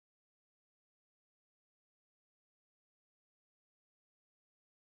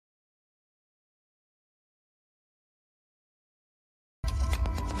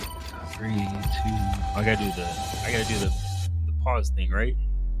3, 2. I gotta do the pause thing, right?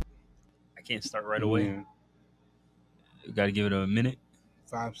 I can't start right away. Yeah. You gotta give it a minute.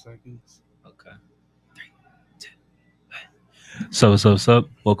 5 seconds. Okay. 3, 2. So what's up?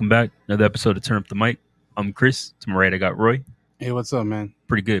 Welcome back. Another episode of Turn Up the Mic. I'm Chris. To my right, I got Roy. Hey, what's up, man?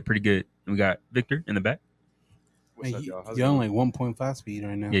 Pretty good. And we got Victor in the back. What's up, y'all? You're on like 1.5 speed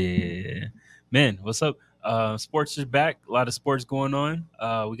right now. Yeah. Man, what's up? Sports is back. A lot of sports going on.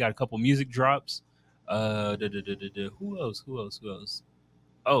 We got a couple music drops. Who else?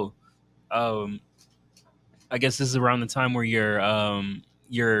 Oh, I guess this is around the time where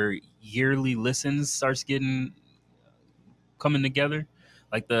your yearly listens starts coming together,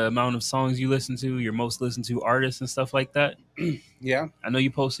 like the amount of songs you listen to, your most listened to artists and stuff like that. Yeah. I know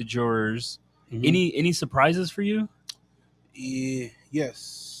you posted yours. Mhm. Any surprises for you?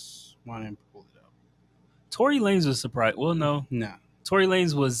 Yes. Why didn't pull it up? Tory Lanez was surprised. Well, no. No. Tory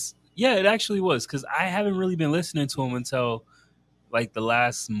Lanez was, yeah, it actually was, because I haven't really been listening to him until like the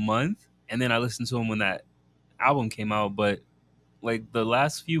last month, and then I listened to him when that album came out. But like the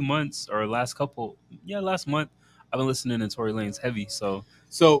last few months or last month, I've been listening to Tory Lanez heavy, so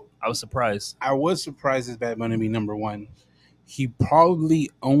I was surprised. I was surprised as Bad Bunny be number one. He probably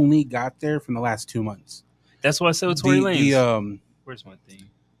only got there from the last 2 months. That's why I said with Tory Lanez. Where's my thing?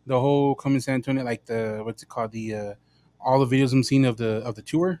 The whole Come in San Antonio, like what's it called? All the videos I'm seeing of the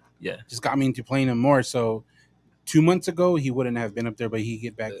tour. Yeah, just got me into playing him more. So 2 months ago, he wouldn't have been up there, but he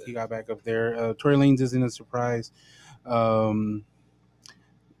got back up there. Tory Lanez isn't a surprise.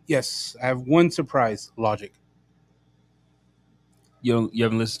 Yes, I have one surprise. Logic. You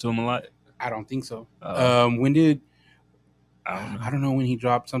haven't listened to him a lot? I don't think so. When did I don't know when he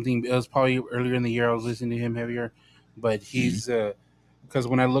dropped something. It was probably earlier in the year. I was listening to him heavier, but he's because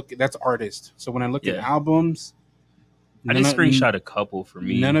when I look, that's artist. So when I look at albums, I just screenshot a couple for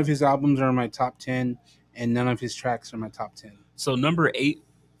me. None of his albums are in my top 10, and none of his tracks are in my top 10. So number 8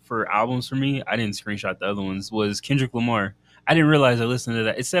 for albums for me, I didn't screenshot the other ones, was Kendrick Lamar. I didn't realize I listened to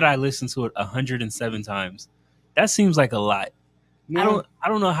that. It said I listened to it 107 times. That seems like a lot. No. I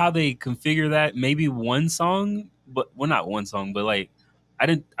don't know how they configure that. Maybe one song, but not one song, but like I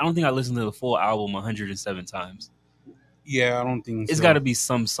don't think I listened to the full album 107 times. Yeah, I don't think it's got to be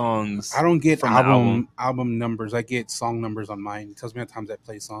some songs. I don't get album numbers. I get song numbers on mine. It tells me how times I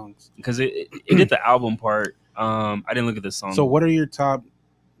play songs. Because it did the album part. I didn't look at the song. So what are your top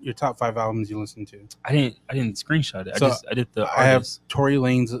 5 albums you listen to? I didn't screenshot it. So I did the artists. I have Tory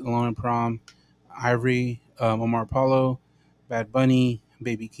Lanez, Alone in Prom, Ivory, Omar Apollo, Bad Bunny,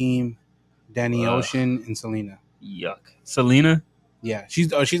 Baby Keem, Danny Ocean, and Selena. Yuck. Selena? Yeah, she's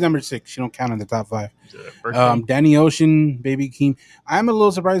number 6. She don't count in the top 5. Danny Ocean, Baby Keem. I'm a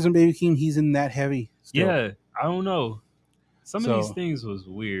little surprised when Baby Keem he's in that heavy. Still. Yeah, I don't know. Some of these things was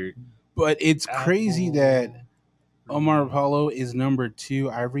weird. But it's crazy that Omar Apollo is number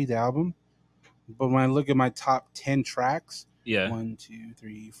 2, Ivory, the album. But when I look at my top 10 tracks, 1, 2,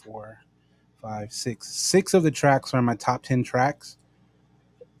 3, 4, 5, 6. 6 of the tracks are in my top 10 tracks.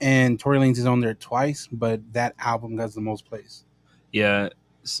 And Tory Lanez is on there twice, but that album got the most plays. Yeah,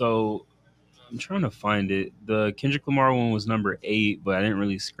 so I'm trying to find it. The Kendrick Lamar one was number 8, but I didn't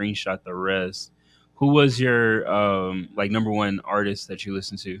really screenshot the rest. Who was your number 1 artist that you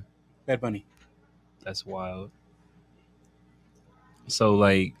listened to? Bad Bunny. That's wild. So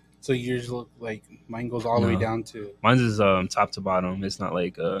yours look like mine goes all the way down to. Mine's is top to bottom. It's not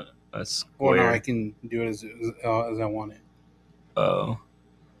like a square. Well, no, I can do it as I want it. Oh.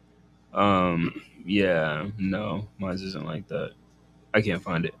 Yeah, no, mine isn't like that. I can't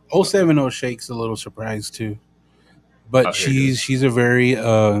find it. 070 Shake's a little surprised too, but she's a very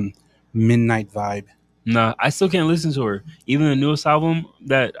midnight vibe. Nah, I still can't listen to her. Even the newest album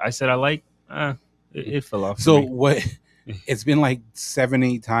that I said I like, it fell off. So what? It's been like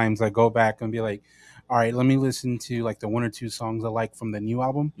 7-8 times I go back and be like, all right, let me listen to like the 1 or 2 songs I like from the new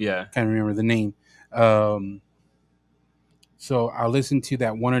album. Yeah, can't remember the name. So I'll listen to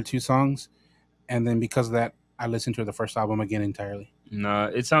that 1 or 2 songs, and then because of that, I listen to the first album again entirely. Nah,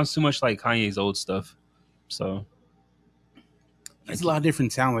 it sounds too much like Kanye's old stuff. So it's a lot of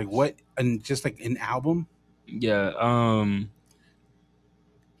different sound. Like what? And just like an album. Yeah.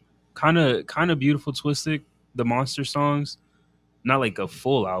 Kind of Beautiful Twisted, the Monster songs. Not like a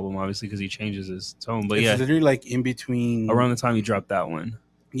full album, obviously, because he changes his tone. But it's literally like in between. Around the time he dropped that one.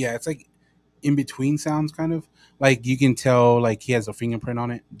 Yeah, it's like in between sounds, kind of. Like you can tell, like he has a fingerprint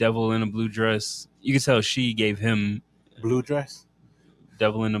on it. Devil in a Blue Dress. You can tell she gave him blue dress. I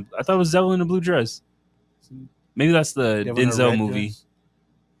thought it was Devil in a Blue Dress. Maybe that's the Devil Denzel movie. Dress.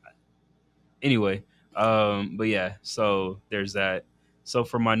 Anyway, but yeah. So there's that. So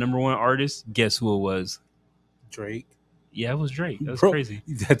for my number one artist, guess who it was? Drake. Yeah, it was Drake. That was crazy.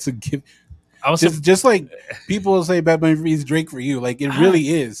 That's a gift. I was just like people will say Bad Bunny is Drake for you. Like it really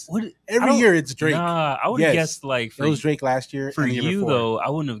is. Every year it's Drake. Nah, I would have guessed like it was Drake last year. For you though, I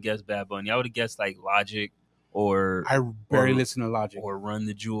wouldn't have guessed Bad Bunny. I would have guessed like Logic or I barely listen to Logic or Run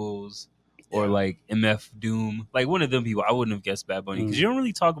the Jewels or like MF Doom. Like one of them people, I wouldn't have guessed Bad Bunny because you don't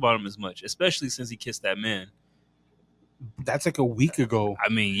really talk about him as much, especially since he kissed that man. That's like a week ago. I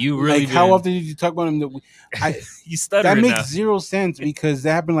mean, you really how often did you talk about him? You stutter. That makes zero sense because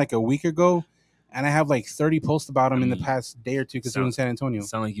that happened like a week ago, and I have like 30 posts about him in the past day or two because he was in San Antonio.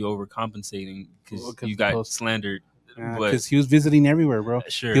 Sound like you overcompensating because you got slandered. Because he was visiting everywhere, bro.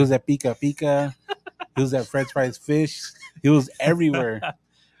 Sure, he was at Pika Pika. He was at Fred's Fries Fish. He was everywhere.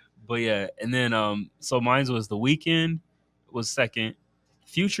 But yeah, and then so mine was The Weeknd was second,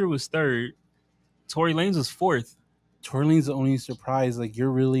 Future was third, Tory Lanez was fourth. Tory Lanez the only surprise. Like you're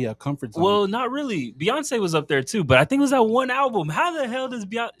really a comfort zone. Well, not really. Beyonce was up there too, but I think it was that one album. How the hell does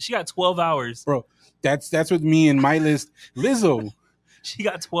Beyonce? She got 12 hours, bro. That's with me in my list. Lizzo, she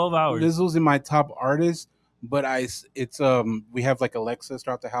got 12 hours. Lizzo's in my top artist, but we have like Alexas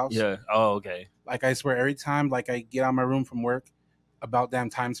throughout the house. Yeah. Oh, okay. Like I swear, every time like I get out of my room from work, About Damn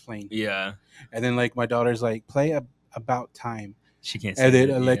Time's playing. Yeah. And then like my daughter's like, play About Time. She can't. And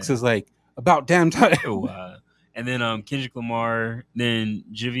then Alexa's like, About Damn Time. Wow. And then Kendrick Lamar, then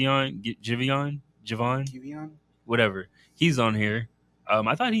Giveon, whatever. He's on here.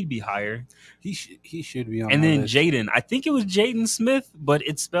 I thought he'd be higher. He should be on. And then Jaden, I think it was Jaden Smith, but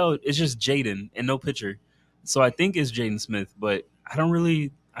it's just Jaden and no picture. So I think it's Jaden Smith, but I don't.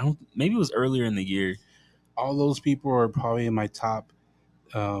 Maybe it was earlier in the year. All those people are probably in my top,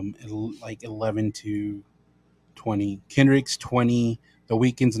 like 11 to 20. Kendrick's 20. The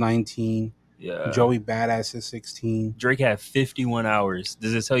Weeknd's 19. Yeah. Joey Badass is 16. Drake had 51 hours.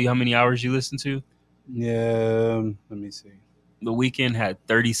 Does it tell you how many hours you listened to? Yeah, let me see. The Weeknd had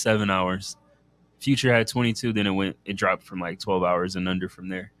 37 hours. Future had 22. Then it dropped from like 12 hours and under from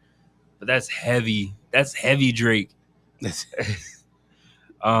there. But that's heavy. That's heavy Drake.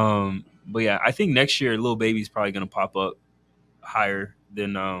 But yeah, I think next year Lil Baby's probably gonna pop up higher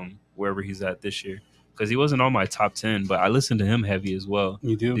than wherever he's at this year. Because he wasn't on my top 10, but I listened to him heavy as well.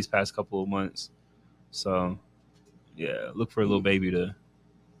 You do? These past couple of months. So, yeah, look for a Lil Baby to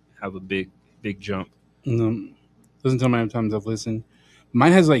have a big jump. Doesn't tell me how many times I've listened.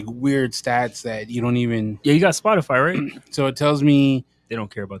 Mine has like weird stats that you don't even... Yeah, you got Spotify, right? So it tells me... They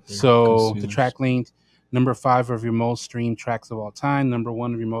don't care about that. So the track length, number 5 of your most streamed tracks of all time, number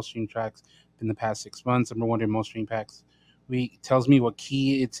 1 of your most streamed tracks in the past 6 months, number 1 of your most streamed tracks. Tells me what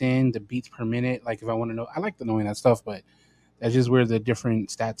key it's in, the beats per minute. Like if I want to know, I like knowing that stuff, but that's just where the different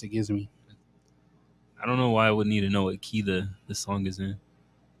stats it gives me. I don't know why I would need to know what key the song is in.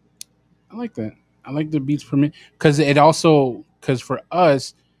 I like that. I like the beats per minute because for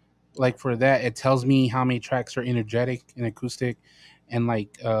us, like for that, it tells me how many tracks are energetic and acoustic, and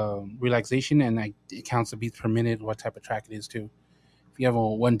like relaxation, and like it counts the beats per minute, what type of track it is too. If you have a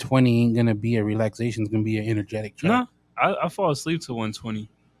 120, ain't gonna be a relaxation; it's gonna be an energetic track. No. I fall asleep to 120.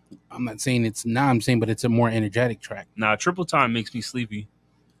 I'm not saying it's not. I'm saying, but it's a more energetic track. Nah, triple time makes me sleepy.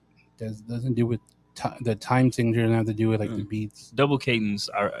 Doesn't do with the time thing. Doesn't have to do with like the beats. Double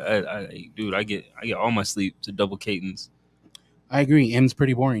cadence. I get all my sleep to double cadence. I agree. M's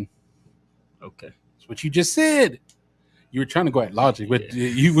pretty boring. Okay, that's what you just said. You were trying to go at Logic, but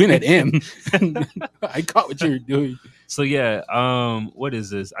you went at M. I caught what you were doing. So yeah, what is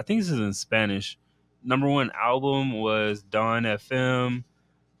this? I think this is in Spanish. Number 1 album was Dawn FM.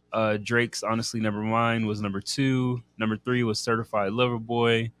 Drake's Honestly Nevermind was number 2. Number 3 was Certified Lover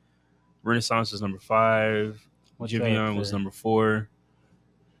Boy. Renaissance was number 5. Giveon was number 4.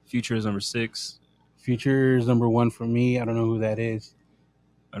 Future is number 6. Future is number 1 for me. I don't know who that is.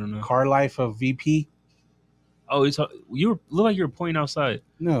 I don't know. Car Life of VP. Oh, you look like you were pointing outside.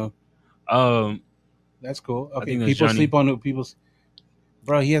 No. That's cool. Okay, people sleep on people's.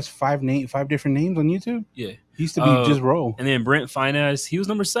 Bro, he has 5 different names on YouTube. Yeah, he used to be just Roll. And then Brent Finance, he was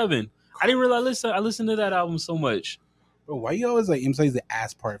number 7. I didn't realize. I listened to that album so much. Bro, why you always like emphasize the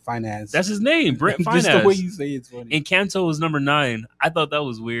ass part? Finance. That's his name, Brent Finance. Just the way you say it's funny. And Canto was number 9. I thought that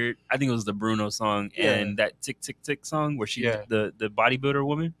was weird. I think it was the Bruno song and that Tick Tick Tick song where she the bodybuilder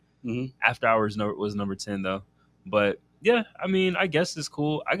woman. Mm-hmm. After Hours was number 10 though. But yeah, I mean, I guess it's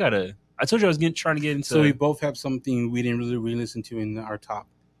cool. I told you I was trying to get into. So we both have something we didn't really re-listen to in our top.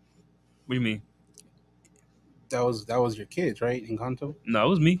 What do you mean? That was your kids, right? Encanto? No, it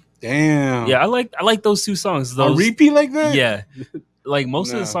was me. Damn. Yeah, I like those 2 songs. Those a repeat like that? Yeah. Like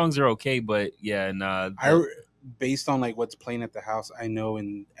most of the songs are okay, but yeah, nah. based on like what's playing at the house, I know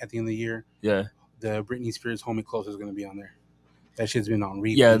at the end of the year, the Britney Spears "Hold Me Close" is going to be on there. That shit's been on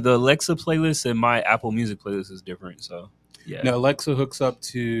repeat. Yeah, the Alexa playlist and my Apple Music playlist is different. So yeah. No, Alexa hooks up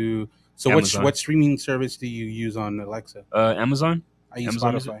to. So what streaming service do you use on Alexa? Amazon. I use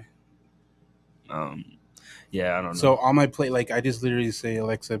Amazon Spotify. Yeah, I don't know. So on my play, like I just literally say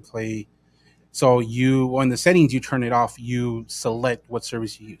Alexa play. So you on the settings you turn it off. You select what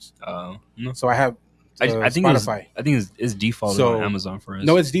service you use. No. So I have. I think Spotify. I think it's default on Amazon for us.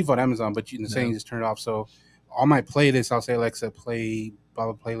 No, it's default Amazon, but in the settings just turn it off. So on my playlist, I'll say Alexa play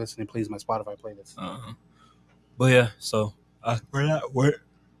blah blah playlist, and it plays my Spotify playlist. But yeah, so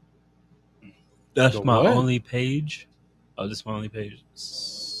that's my only page. Oh, this is my only page.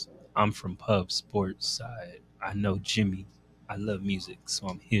 I'm from Pub Sports Side. I know Jimmy. I love music, so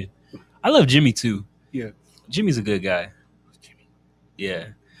I'm here. I love Jimmy too. Yeah, Jimmy's a good guy. Jimmy. Yeah,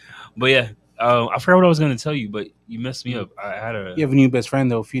 but yeah. I forgot what I was going to tell you, but you messed me up. You have a new best friend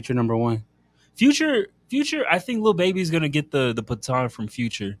though. Future #1. Future. I think Lil Baby's gonna get the baton from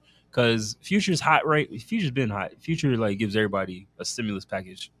Future because Future's hot, right? Future's been hot. Future like gives everybody a stimulus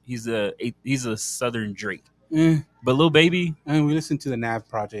package. He's a Southern Drake. But Lil Baby, and we listened to the Nav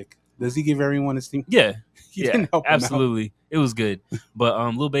Project. Does he give everyone a steam? Yeah, absolutely. It was good.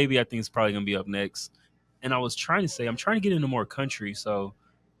 But Lil Baby, I think is probably gonna be up next. And I was trying to say, I'm trying to get into more country, so.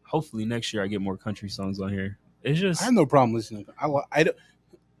 Hopefully next year I get more country songs on here. It's just I have no problem listening.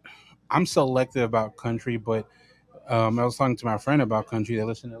 I'm selective about country, but I was talking to my friend about country. They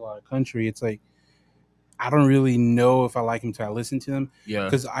listen to a lot of country. It's like I don't really know if I like them until I listen to them. Yeah,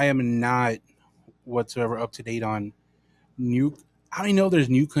 because I am not whatsoever up to date on new. I don't even know there's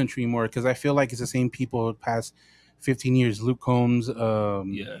new country anymore because I feel like it's the same people past 15 years. Luke Combs, Luke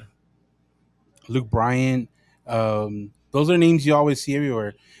Bryan. Those are names you always see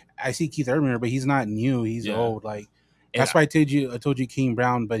everywhere. I see Keith Urban, but he's not new. He's old. Like that's why I told you King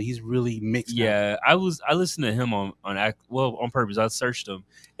Brown, but he's really mixed. Yeah, now. I listened to him on purpose. I searched him,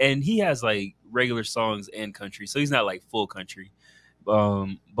 and he has like regular songs and country, so he's not like full country.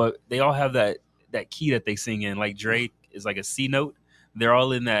 But they all have that key that they sing in. Like Drake is like a C note. They're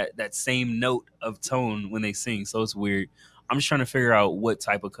all in that same note of tone when they sing, so it's weird. I'm just trying to figure out what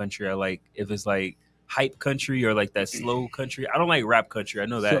type of country I like. If it's like hype country or like that slow country. I don't like rap country. I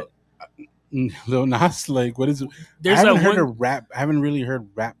know that. Lil Nas, like, what is it? I haven't really heard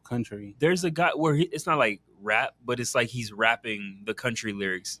rap country. There's a guy where it's not like rap, but it's like he's rapping the country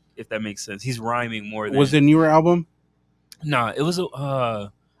lyrics, if that makes sense. He's rhyming more than. Was it a newer album? Nah, it was I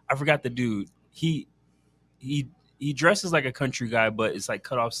forgot the dude. He dresses like a country guy, but it's like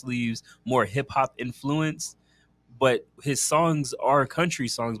cut off sleeves, more hip hop influence. But his songs are country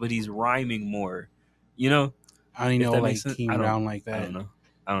songs, but he's rhyming more. You know, I don't know like King Brown like that.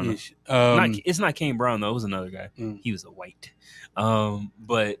 I don't know. It's not Kane Brown though. It was another guy. He was a white.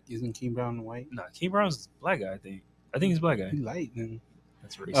 But isn't King Brown white? No, King Brown's a black guy. I think he's a black guy. He's light then.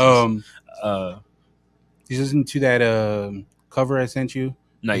 That's racist. You listen to that cover I sent you?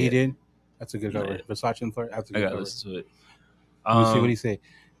 No, he did. That's a good cover. Versace and Flirt. That's a good cover. I gotta listen to it. Let me see what he said.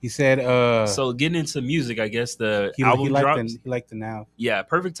 He said, so getting into music, I guess the album drops. He liked the Nav. Yeah,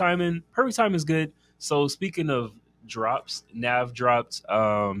 Perfect Timing. Perfect Timing is good. So speaking of drops, Nav dropped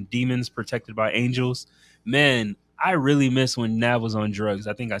Demons Protected by Angels. Man, I really miss when Nav was on drugs.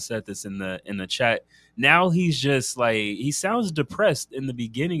 I think I said this in the chat. Now he's just like, he sounds depressed in the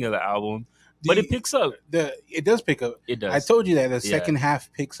beginning of the album, but it picks up. It does pick up. It does. I told you that the second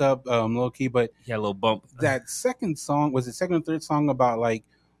half picks up low key, but yeah, a little bump. That second song, was it second or third song about like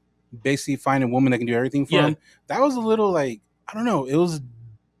basically finding a woman that can do everything for him? That was a little like, I don't know, it was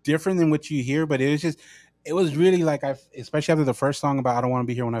different than what you hear, but it was really like, especially after the first song about I don't want to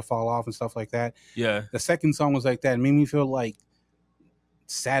be here when I fall off and stuff like that. Yeah. The second song was like that. It made me feel like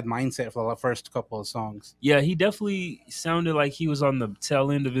sad mindset for the first couple of songs. Yeah, he definitely sounded like he was on the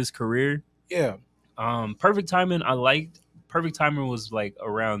tail end of his career. Yeah. Perfect Timing, I liked. Perfect Timing was like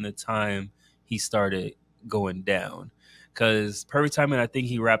around the time he started going down. Because Perfect Timing, I think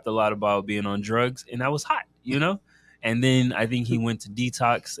he rapped a lot about being on drugs, and that was hot, you know? And then I think he went to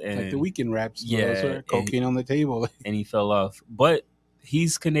detox and like the Weeknd raps, cocaine on the table, and he fell off. But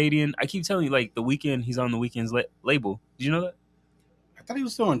he's Canadian. I keep telling you, like the Weeknd, he's on the Weeknd's label. Did you know that? I thought he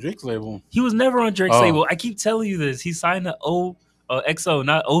was still on Drake's label. He was never on Drake's label. I keep telling you this. He signed to XO,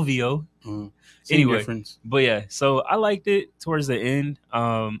 not OVO. Anyway, difference. But yeah, so I liked it towards the end.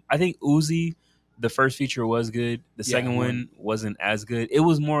 I think Uzi, the first feature was good. The second one wasn't as good. It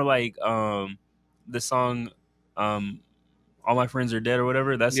was more like the song All My Friends Are Dead or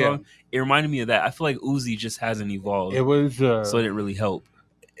whatever, that song. It reminded me of that. I feel like Uzi just hasn't evolved. It was so it didn't really help.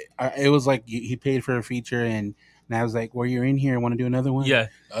 it was like he paid for a feature, and I was like, "Well, you're in here. Want to do another one?" Yeah.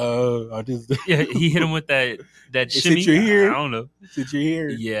 I just He hit him with that shimmy. Since you're here, I don't know. Since you're here,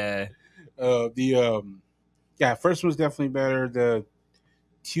 yeah. First was definitely better.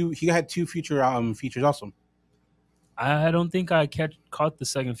 He had 2 features also. I don't think I caught the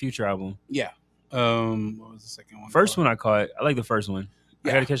second Future album. Yeah. What was the second one? First one I caught. I like the first one.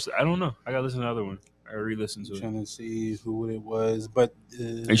 Yeah. I gotta catch. I don't know. I gotta listen to the other one. I re-listened to it. Trying to see who it was, but are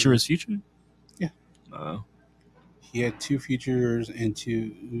you sure it's Future? Yeah. He had 2 features and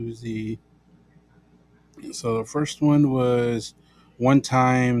 2 Uzi. So the first one was One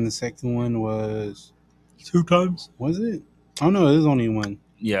Time. The second one was 2 times. Was it? Oh no, there's only one.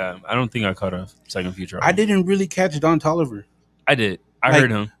 Yeah, I don't think I caught a second Future album. I didn't really catch Don Toliver. I did. I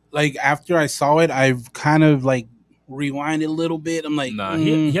heard him. Like after I saw it, I've kind of like rewinded a little bit. I'm like, nah,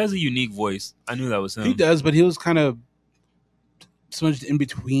 he has a unique voice. I knew that was him. He does, but he was kind of smudged in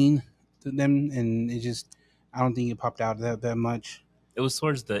between them, and it just, I don't think it popped out that much. It was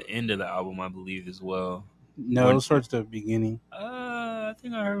towards the end of the album, I believe, as well. No, it was towards the beginning. I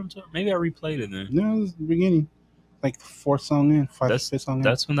think I heard him talk. Maybe I replayed it then. No, it was the beginning. Like 4th song in, 5th song in.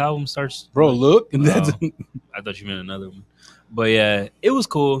 That's when the album starts. Bro, look. I thought you meant another one. But yeah, it was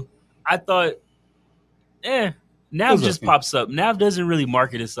cool. I thought, Nav just pops up. Nav doesn't really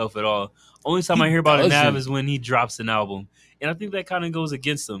market itself at all. Only time I hear about Nav is when he drops an album. And I think that kind of goes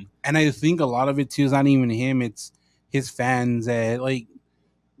against him. And I think a lot of it too is not even him. It's his fans that like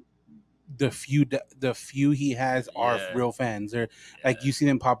the few he has are real fans. They're like, you see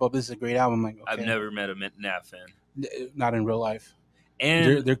them pop up. This is a great album. I'm like, okay. I've never met a Nav fan. Not in real life.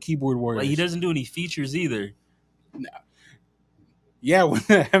 And they're keyboard warriors. Like, he doesn't do any features either. No. Yeah, when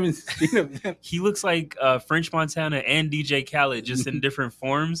I haven't seen him. He looks like French Montana and DJ Khaled, just in different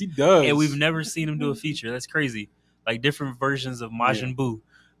forms. He does. And we've never seen him do a feature. That's crazy. Like different versions of Majin Buu.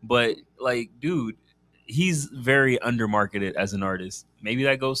 But like, dude, he's very undermarketed as an artist. Maybe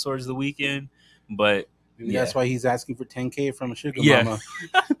that goes towards The Weeknd, but maybe that's why he's asking for $10K from a sugar mama.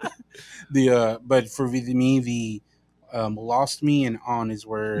 But for me, the Lost Me and On is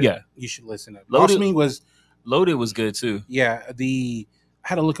where you should listen to. Loaded was good too. Yeah, I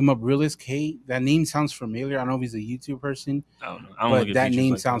had to look him up. Realist K. That name sounds familiar. I don't know if he's a YouTube person. I don't know. But that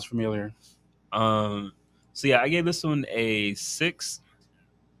name sounds familiar. So yeah, I gave this one a 6.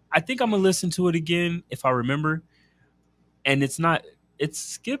 I think I'm gonna listen to it again if I remember. And it's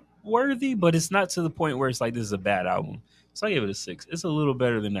skip worthy, but it's not to the point where it's like this is a bad album. So I gave it a 6. It's a little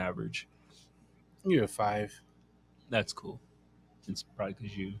better than average. You're a 5. That's cool. It's probably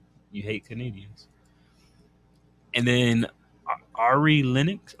because you hate Canadians. And then Ari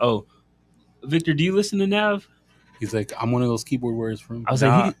Lennox. Oh, Victor, do you listen to Nav? He's like, I'm one of those keyboard warriors from. I was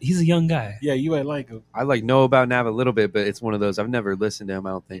like, he's a young guy. Yeah, you might like him. I know about Nav a little bit, but it's one of those I've never listened to him. I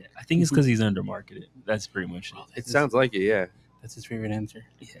don't think. I think it's because he's undermarketed. That's pretty much it. It sounds like it. Yeah, that's his favorite answer.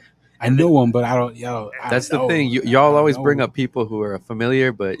 Yeah, I know him, but I don't. That's the thing. Y'all always bring up people who are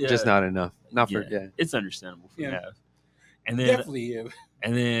familiar, but just not enough. It's understandable for Nav. And then definitely.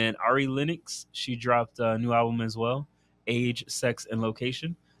 And then Ari Lennox, she dropped a new album as well, Age, Sex, and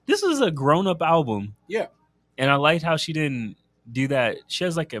Location. This is a grown-up album. Yeah. And I liked how she didn't do that. She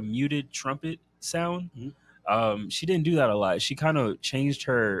has like a muted trumpet sound. Mm-hmm. She didn't do that a lot. She kind of changed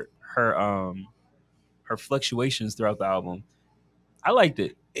her fluctuations throughout the album. I liked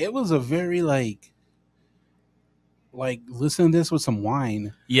it. It was a very like listen to this with some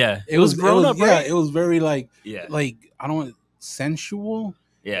wine. Yeah. It was grown up, right? Yeah, it was very like I don't want sensual.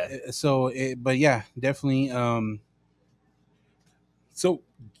 Yeah. So but yeah, definitely so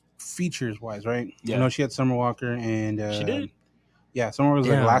features wise, right? Yeah. I know she had Summer Walker and she did. Yeah, Summer was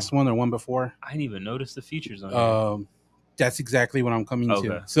like the last one or one before. I didn't even notice the features on here. That's exactly what I'm coming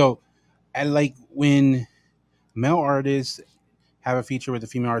to. So I like when male artists have a feature with a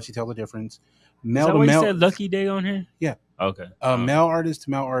female artist, you tell the difference. Male to male. You said Lucky Day on here? Yeah. Okay. Male artist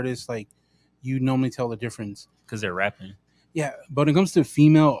to male artist, like you normally tell the difference because they're rapping. Yeah, but when it comes to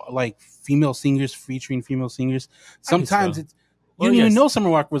female singers featuring female singers, sometimes it's you didn't even know Summer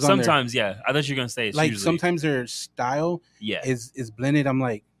Walker was on there. Sometimes, yeah. I thought you were gonna say it's like usually. Sometimes their style is blended. I'm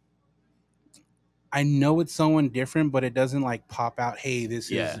like, I know it's someone different, but it doesn't like pop out. Hey, this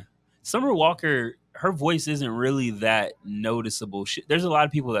is Summer Walker. Her voice isn't really that noticeable. There's a lot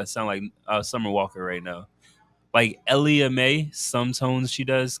of people that sound like Summer Walker right now. Like Elia May, some tones she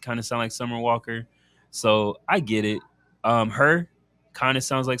does kind of sound like Summer Walker. So I get it. Her kind of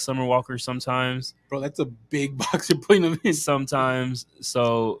sounds like Summer Walker sometimes. Bro, that's a big box you're putting them in. Sometimes.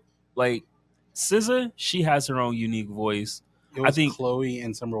 So, like, SZA, she has her own unique voice. It was Chloe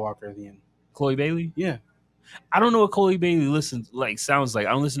and Summer Walker at the end. Chloe Bailey? Yeah. I don't know what Chloe Bailey sounds like.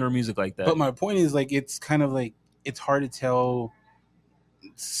 I don't listen to her music like that. But my point is, like, it's kind of like it's hard to tell,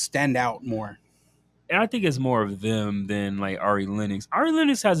 stand out more. And I think it's more of them than like Ari Lennox. Ari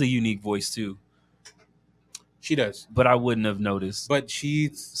Lennox has a unique voice too. She does, but I wouldn't have noticed. But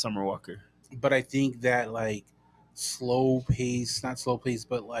she's Summer Walker. But I think that like slow pace, not slow pace,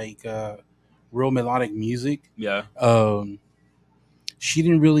 but like real melodic music. Yeah. She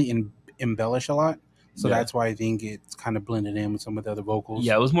didn't really embellish a lot. So that's why I think it's kind of blended in with some of the other vocals.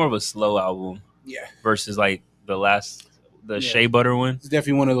 Yeah, it was more of a slow album. Yeah. Versus like the Shea Butter one. It's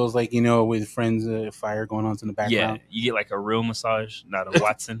definitely one of those, like, you know, with friends, fire going on in the background. Yeah, you get like a real massage, not a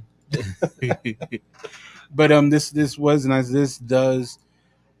Watson. But this was nice. This does,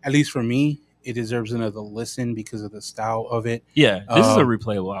 at least for me, it deserves another listen because of the style of it. Yeah, this is a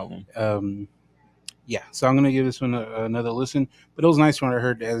replayable album. Yeah, so I'm gonna give this one another listen. But it was nice when I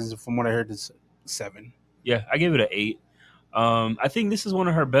heard, from what I heard, it's 7. Yeah, I gave it an 8. I think this is one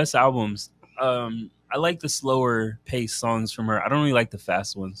of her best albums. I like the slower paced songs from her. I don't really like the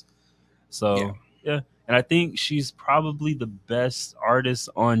fast ones. So yeah. And I think she's probably the best artist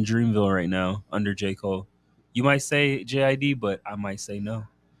on Dreamville right now under J. Cole. You might say JID, but I might say no.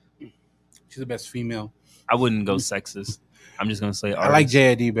 She's the best female. I wouldn't go sexist. I'm just gonna say artist. I like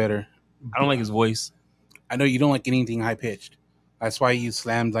JID better. I don't like his voice. I know you don't like anything high pitched. That's why you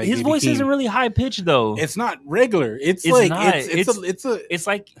slammed like his voice isn't really high pitched though. It's not regular. It's a little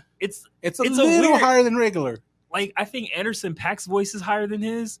higher than regular. Like I think Anderson .Paak's voice is higher than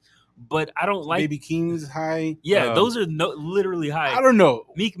his, but I don't like Baby King's high. Yeah, those are literally high. I don't know.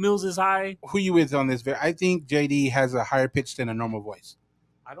 Meek Mills is high. Who you with on this? I think JD has a higher pitch than a normal voice.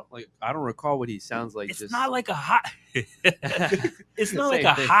 I don't recall what he sounds like. It's not like a high. It's not like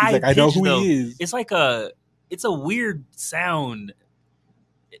a high. Like, I know who he is. It's like it's a weird sound.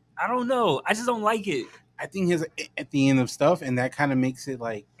 I don't know. I just don't like it. I think his at the end of stuff, and that kind of makes it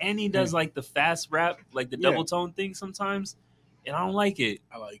like. And he does like the fast rap, like the double tone thing sometimes, and I don't like it.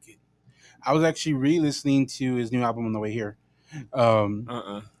 I like it. I was actually re-listening to his new album on the way here.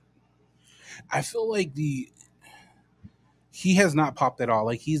 I feel like he has not popped at all.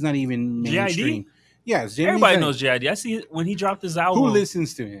 Like he's not even mainstream. JID? Yes, everybody knows JID. I see it when he dropped his album. Who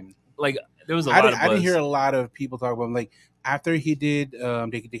listens to him? Like there was a lot of buzz. I didn't hear a lot of people talk about him. Like after he did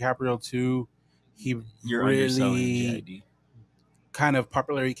DiCaprio 2, You're really kind of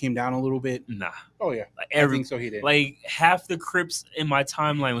popularity came down a little bit. Nah. Oh yeah. Like I think so he did. Like half the Crips in my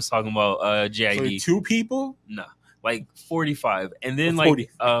timeline was talking about JID. So 2 people? No. Like 45. And then 40.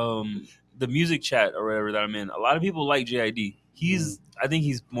 the music chat or whatever that I'm in, a lot of people like JID. I think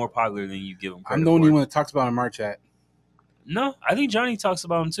he's more popular than you give him credit. I'm the only one that talks about him in our chat. No, I think Johnny talks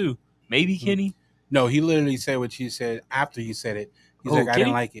about him too. Maybe Kenny. No, he literally said what you said after you said it. He's like, Kenny? I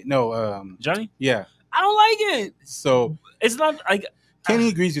didn't like it. No, Johnny? Yeah. I don't like it. So it's not like Kenny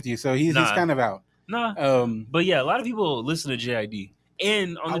agrees with you, so he's kind of out. Nah. But yeah, a lot of people listen to JID.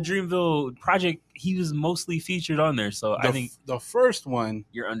 And on the Dreamville project, he was mostly featured on there. So I think the first one,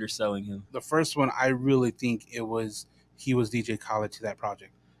 you're underselling him. The first one, I really think he was DJ Khaled to that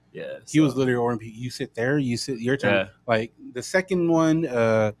project. Yeah. He was literally R&B. You sit there, you sit your turn. Yeah. Like the second one,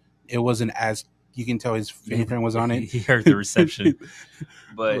 it wasn't as, you can tell his fingerprint was on it. He heard the reception.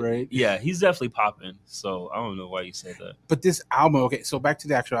 But yeah, he's definitely popping. So I don't know why you said that. But this album, okay, so back to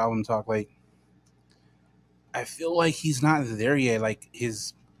the actual album talk, like I feel like he's not there yet. Like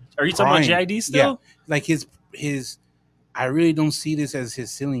his Are you talking about JID still? Yeah. Like his I really don't see this as his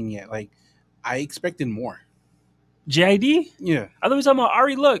ceiling yet. Like I expected more. JID? Yeah. I thought we were talking about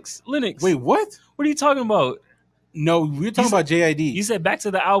Ari Lennox. Wait, what? What are you talking about? No, we were talking about JID. You said back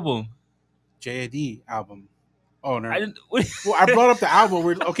to the album. JID album. Oh no! I didn't. Well, I brought up the album.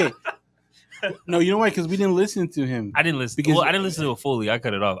 We're okay. No, you know why? Because we didn't listen to him. I didn't listen. Because I didn't listen to it fully. I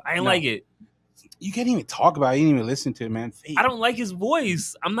cut it off. I didn't like it. You can't even talk about it. You didn't even listen to it, man. Fake. I don't like his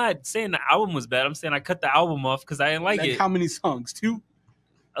voice. I'm not saying the album was bad. I'm saying I cut the album off because I didn't like it. How many songs? 2?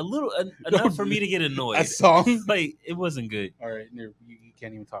 A little enough for me to get annoyed. A song? Like it wasn't good. All right, you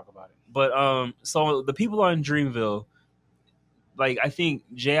can't even talk about it. But so the people on Dreamville, like I think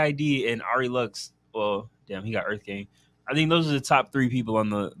JID and Ari Lux. Well, damn, he got Earth Gang. I think those are the top 3 people on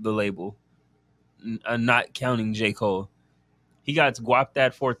the label, not counting J. Cole. He got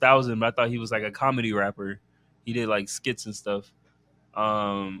Guapdad 4000, but I thought he was like a comedy rapper. He did like skits and stuff.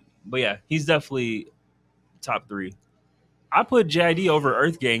 But yeah, he's definitely top 3. I put JID over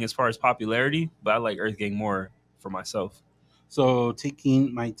Earth Gang as far as popularity, but I like Earth Gang more for myself. So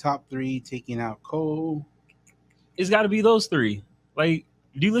taking my top 3, taking out Cole. It's got to be those 3. Like,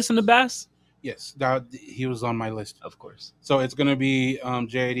 do you listen to Bass? Yes, he was on my list. Of course. So it's going to be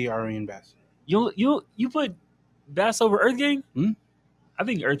JID, Ari, and Bass. You put Bass over Earth Gang? I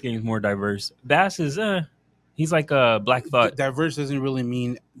think Earth Gang is more diverse. Bass is he's like a Black Thought. Diverse doesn't really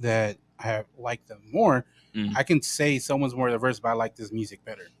mean that I like them more. I can say someone's more diverse, but I like this music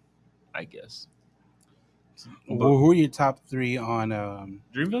better. I guess. Who are your top 3 on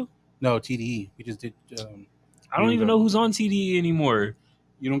Dreamville? No, TDE. We just did. I don't even know who's on TDE anymore.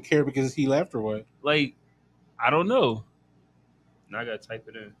 You don't care because he left or what? Like, I don't know. Now I gotta type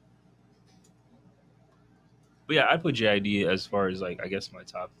it in. But yeah, I put JID as far as like I guess my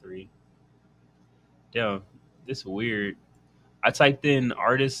top 3. Damn, this is weird. I typed in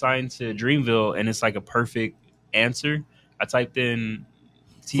artist signed to Dreamville and it's like a perfect answer. I typed in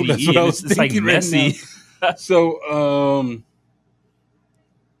TDE and it's like messy. Right so oh,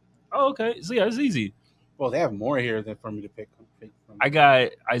 okay. So yeah, it's easy. Well, they have more here than for me to pick from. I got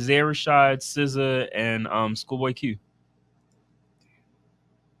Isaiah Rashad, SZA, and Schoolboy Q.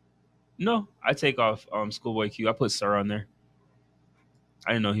 No, I take off Schoolboy Q. I put Sir on there.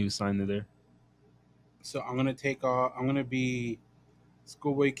 I didn't know he was signed to there. So I'm gonna take off. I'm gonna be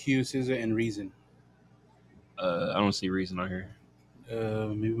Schoolboy Q, SZA, and Reason. I don't see Reason on here.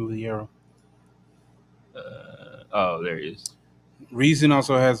 Maybe with the arrow. Oh, there he is. Reason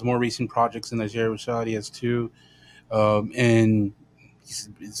also has more recent projects than Isaiah Rashad. He has 2, and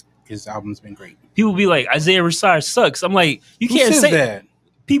his album's been great. People be like, Isaiah Rashad sucks. I'm like, you can't say that.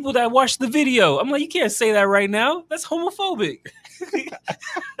 People that watch the video, I'm like, you can't say that right now. That's homophobic.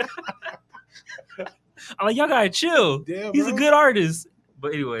 I'm like, y'all gotta chill. Yeah, he's a good artist.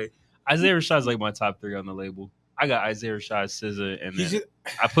 But anyway, Isaiah Rashad's like my top 3 on the label. I got Isaiah Rashad, SZA, and then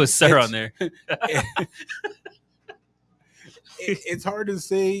I put Sarah on there. It's hard to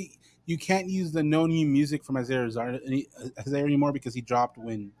say. You can't use the no new music from Isaiah anymore because he dropped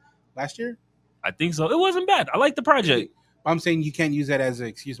last year? I think so. It wasn't bad. I like the project. I'm saying you can't use that as an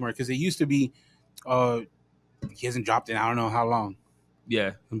excuse more because it used to be he hasn't dropped in I don't know how long.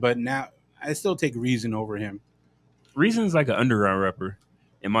 Yeah. But now I still take Reason over him. Reason's like an underground rapper,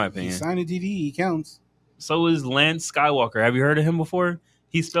 in my opinion. He signed a DD, he counts. So is Lance Skywalker. Have you heard of him before?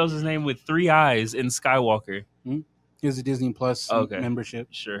 He spells his name with 3 I's in Skywalker. He has a Disney Plus membership.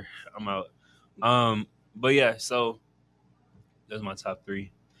 Sure, I'm out. But yeah, so that's my top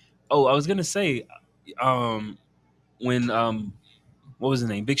 3. Oh, I was gonna say, when what was his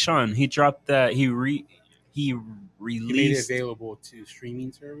name? Big Sean. He dropped that. He released. He made it available to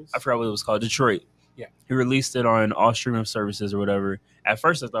streaming service. I forgot what it was called. Detroit. Yeah. He released it on all streaming services or whatever. At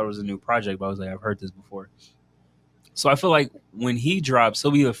first, I thought it was a new project, but I was like, I've heard this before. So I feel like when he drops,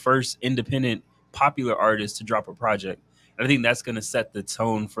 he'll be the first independent popular artist to drop a project. And I think that's going to set the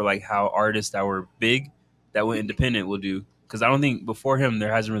tone for like how artists that were big, that went independent will do. Because I don't think before him,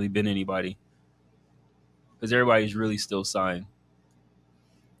 there hasn't really been anybody. Because everybody's really still signed.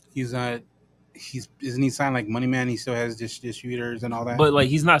 Isn't he signed like Money Man? He still has distributors and all that. But like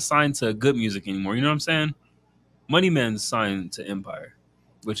he's not signed to Good Music anymore. You know what I'm saying? Money Man's signed to Empire,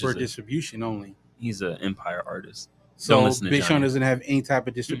 which for is distribution only. He's an Empire artist. So Big Sean doesn't have any type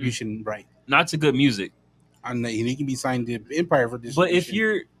of distribution right. Not to Good Music. And he can be signed to Empire for distribution. But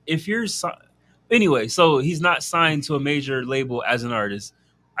if you're anyway, so he's not signed to a major label as an artist.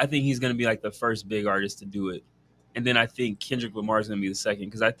 I think he's going to be like the first big artist to do it. And then I think Kendrick Lamar is going to be the second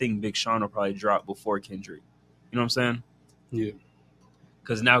because I think Big Sean will probably drop before Kendrick. You know what I'm saying? Yeah.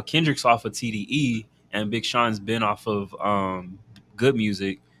 Because now Kendrick's off of TDE and Big Sean's been off of Good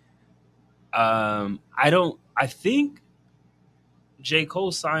Music. I think J.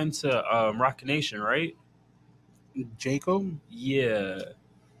 Cole signed to Roc Nation, right? J. Cole? Yeah.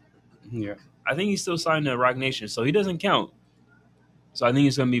 Yeah. I think he's still signed to Roc Nation, so he doesn't count. So I think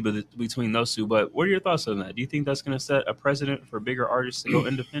it's going to be between those two. But what are your thoughts on that? Do you think that's going to set a precedent for bigger artists to go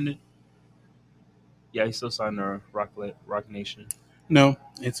independent? Yeah, he's still signed to Roc Nation. No,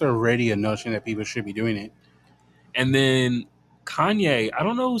 it's already a notion that people should be doing it. And then Kanye. I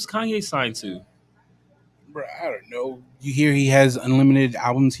don't know who's Kanye signed to. Bro, I don't know. You hear he has unlimited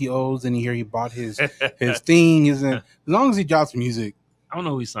albums he owes, and you hear he bought his thing. As long as he drops music. I don't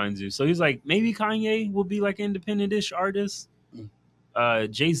know who he signed to. So he's like, maybe Kanye will be like an independent-ish artist.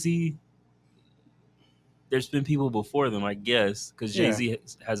 Jay-Z, there's been people before them, I guess, because Jay-Z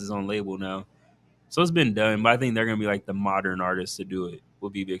has his own label now. So it's been done, but I think they're going to be like the modern artists to do it, will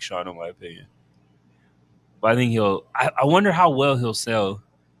be Big Sean, in my opinion. But I think I wonder how well he'll sell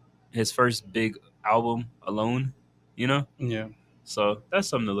his first big album alone, you know? Yeah. So that's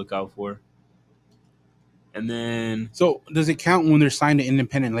something to look out for. And then... So does it count when they're signed to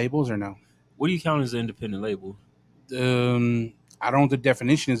independent labels or no? What do you count as an independent label? I don't know what the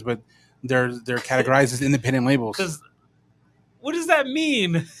definition is, but they're categorized as independent labels. Because what does that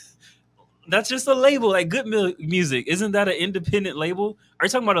mean? That's just a label, like Good Music. Isn't that an independent label? Are you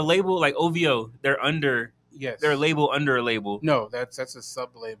talking about a label like OVO? They're under. Yes. They're a label under a label. No, that's a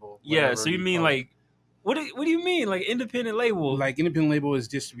sub label. Yeah. So you mean like, what do you mean like independent label? Like independent label is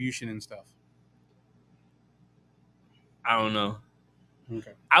distribution and stuff. I don't know.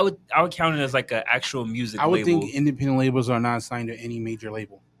 Okay. I would count it as like an actual music label. I would think independent labels are not signed to any major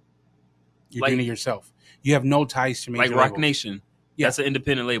label. You're doing it yourself. You have no ties to major labels. Like Rock Nation. Yeah. That's an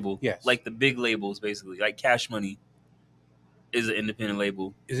independent label. Yes. Like the big labels, basically. Like Cash Money is an independent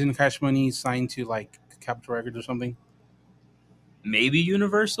label. Isn't Cash Money signed to like Capitol Records or something? Maybe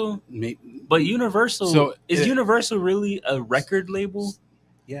Universal? But Universal... So is Universal really a record label?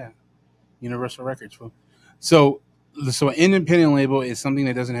 Yeah. Universal Records. So an independent label is something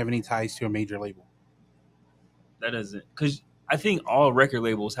that doesn't have any ties to a major label. That doesn't... Because I think all record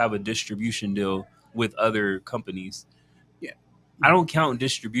labels have a distribution deal with other companies. Yeah. I don't count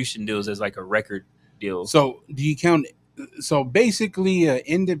distribution deals as like a record deal. So do you count... So basically an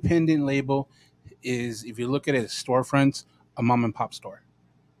independent label is, if you look at it as storefronts, a mom and pop store.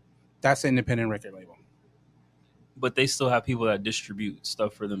 That's an independent record label. But they still have people that distribute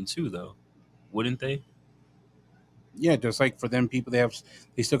stuff for them too, though. Wouldn't they? Yeah, just like for them, people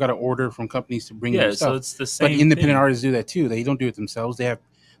they still got to order from companies to bring them stuff. So it's the same. But independent artists do that too. They don't do it themselves. They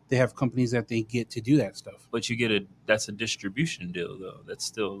have companies that they get to do that stuff. But that's a distribution deal though. That's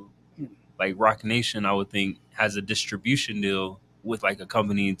still like Rock Nation. I would think has a distribution deal with like a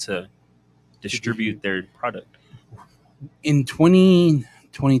company to distribute their product. In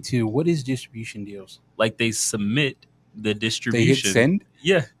 2022, what is distribution deals? Like they submit the distribution. They hit send?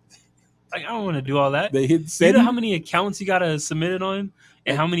 Yeah. Like, I don't want to do all that. They hit send? You know how many accounts you got to submit it on?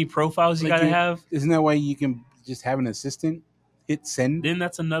 And how many profiles you got to have? Isn't that why you can just have an assistant hit send? Then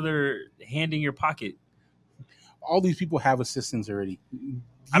that's another hand in your pocket. All these people have assistants already.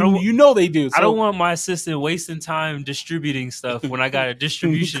 You know they do. So. I don't want my assistant wasting time distributing stuff when I got a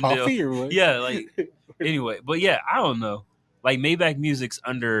distribution deal. Or what? Yeah, like, anyway. But yeah, I don't know. Like, Maybach Music's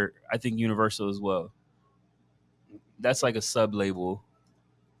under, I think, Universal as well. That's like a sub-label.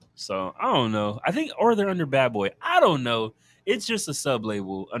 So, I don't know. I think, or they're under Bad Boy. I don't know. It's just a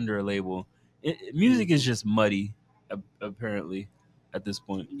sub-label under a label. Music is just muddy, apparently, at this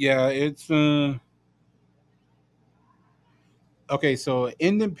point. Yeah, it's... Okay, so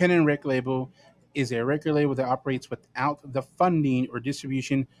independent record label is a record label that operates without the funding or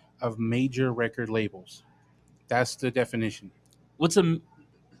distribution of major record labels. That's the definition. I don't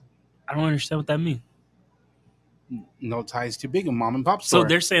understand what that means. No ties to big mom and pop store. So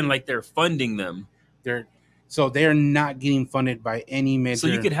they're saying like they're funding them. They're not getting funded by any major. So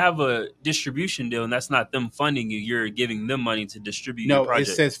you could have a distribution deal, and that's not them funding you. You're giving them money to distribute your project.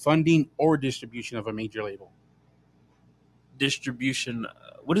 No, it says funding or distribution of a major label. Distribution.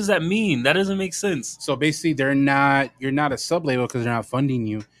 What does that mean? That doesn't make sense. So basically, you're not a sub label because they're not funding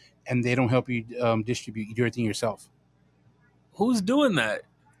you, and they don't help you distribute. You do everything yourself. Who's doing that?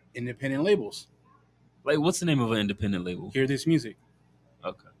 Independent labels. Like, what's the name of an independent label? Hear This Music.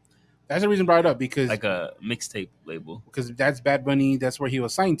 Okay. That's the reason I brought it up, because like a mixtape label. Because that's Bad Bunny. That's where he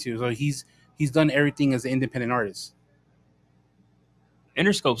was signed to. So he's done everything as an independent artist.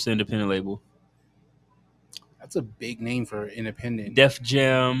 Interscope's an independent label. That's a big name for independent. Def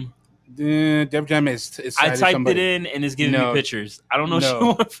Jam. Def Jam is I typed it in and it's giving me pictures. I don't know what you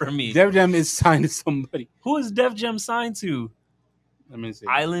want from me. Def Jam is signed to somebody. Who is Def Jam signed to? Let me see.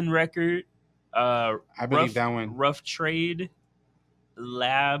 Island Record. I believe that one. Rough Trade.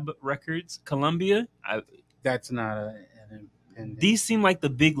 Lab Records. Columbia. That's not an independent. These seem like the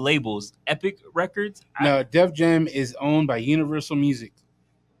big labels. Epic Records. No, Def Jam is owned by Universal Music.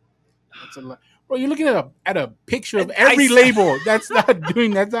 That's a lot. Bro, you're looking at a picture of every label. That's not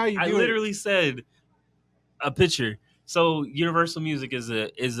doing. That's how you do it. I literally said a picture. So Universal Music is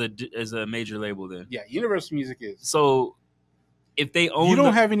a major label then. Yeah, Universal Music is. So if they own, you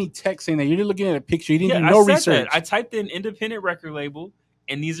don't have any text saying that. You're just looking at a picture. You didn't do no research. That. I typed in independent record label,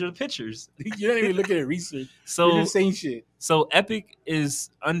 and these are the pictures. You're not even looking at research. So you're just saying shit. So Epic is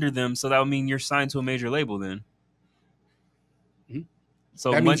under them. So that would mean you're signed to a major label then.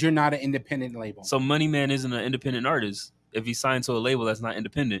 So that means you're not an independent label. So Money Man isn't an independent artist if he's signed to a label that's not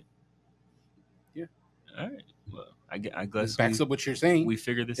independent. Yeah. All right. Well, I guess it backs up what you're saying. We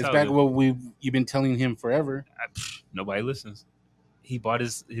figured this out. It's back what you've been telling him forever. Nobody listens. He bought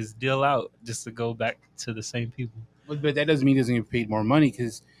his deal out just to go back to the same people. But that doesn't mean he doesn't get paid more money,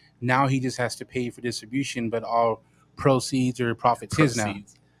 because now he just has to pay for distribution, but all proceeds or profits his now.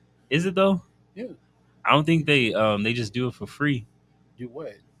 Is it though? Yeah. I don't think they just do it for free. Do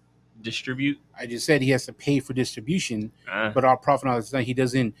what? Distribute. I just said he has to pay for distribution, but all profit on his time. He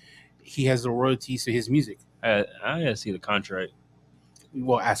doesn't. he has the royalties to his music. I gotta see the contract.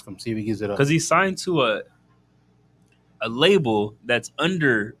 We'll ask him, see if he gives it up. Because he signed to a label that's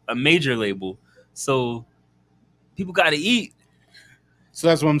under a major label, so people got to eat. So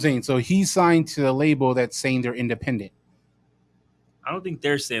that's what I'm saying. So he signed to a label that's saying they're independent. I don't think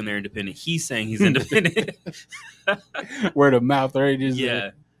they're saying they're independent. He's saying he's independent. Word of mouth, right?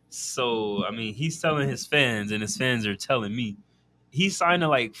 Yeah. So, I mean, he's telling his fans, and his fans are telling me. He signed to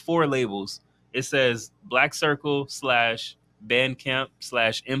like 4 labels. It says Black Circle / Bandcamp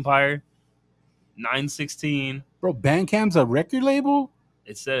 / Empire 916. Bro, Bandcamp's a record label?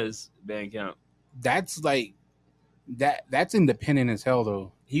 It says Bandcamp. That's like that's independent as hell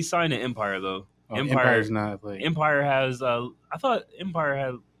though. He signed to Empire though. Empire's not like Empire has I thought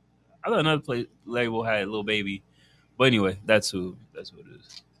another label had Lil Baby. But anyway, that's what it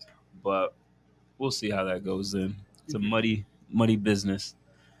is. But we'll see how that goes then. It's a muddy business.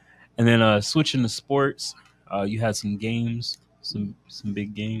 And then switching to sports, you had some games, some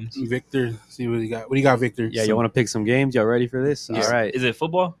big games. Victor, see what you got. What do you got, Victor? Yeah, you want to pick some games? Y'all ready for this? Yeah. All right. Is it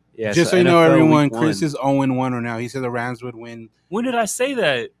football? Yeah. Just so you know, everyone, Chris is 0-1 right now. He said the Rams would win. When did I say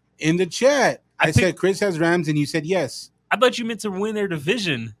that? In the chat. I said Chris has Rams, and you said yes. I thought you meant to win their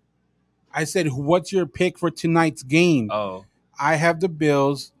division. I said, what's your pick for tonight's game? Oh. I have the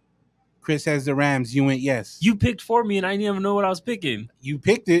Bills. Chris has the Rams. You went yes. You picked for me, and I didn't even know what I was picking. You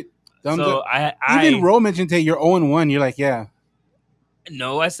picked it. So even Ro mentioned today you're 0-1. You're like, yeah.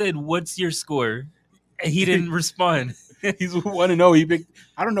 No, I said, what's your score? And he didn't respond. He's 1-0. He picked.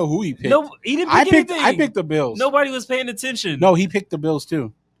 I don't know who he picked. No, he didn't pick anything. I picked the Bills. Nobody was paying attention. No, he picked the Bills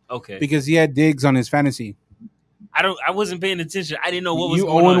too. Okay. Because he had Diggs on his fantasy. I wasn't paying attention. I didn't know what was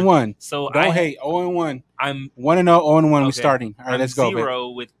going on. 0-1. So don't hate. 0-1. I'm 1-0. 0-1. Okay. We're starting. All right, let's go. 0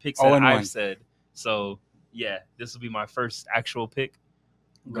 with picks that I've said. So yeah, this will be my first actual pick.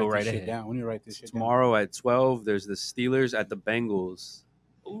 Go right ahead. When you write this shit tomorrow at 12, there's the Steelers at the Bengals.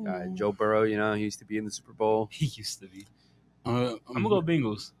 Joe Burrow, he used to be in the Super Bowl. He used to be. I'm gonna go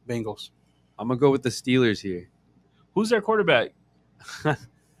Bengals. I'm gonna go with the Steelers here. Who's their quarterback?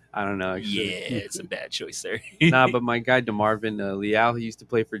 I don't know. Actually. Yeah, it's a bad choice there. But my guy DeMarvin Leal, he used to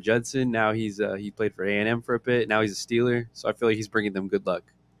play for Judson. Now he played for A&M for a bit. Now he's a Steeler, so I feel like he's bringing them good luck.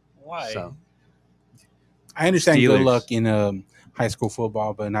 Why? So, I understand Steelers. Good luck in high school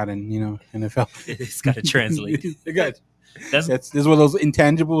football, but not in NFL. It's got to translate. This is one of those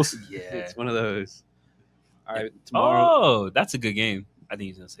intangibles. Yeah, it's one of those. All right, tomorrow. Oh, that's a good game. I think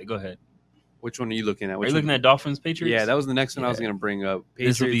he's gonna say. Go ahead. Which one are you looking at? Are you looking at Dolphins Patriots? Yeah, that was the next one I was going to bring up.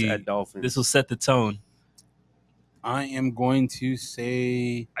 Patriots at Dolphins. This will set the tone. I am going to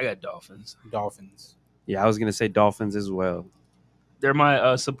say I got Dolphins. Yeah, I was going to say Dolphins as well. They're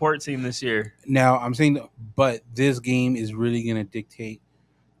my support team this year. Now I'm saying, but this game is really going to dictate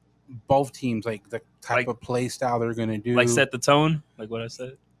both teams, like the type of play style they're going to do. Like set the tone, like what I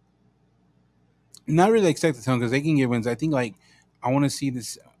said. Not really like set the tone because they can get wins. I think I want to see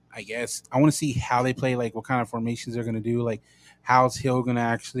this. I guess I want to see how they play, like what kind of formations they're going to do, like how's Hill going to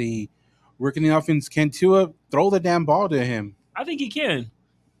actually work in the offense. Can Tua throw the damn ball to him? I think he can.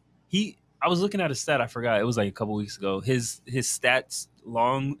 I was looking at a stat. I forgot. It was like a couple weeks ago. His stats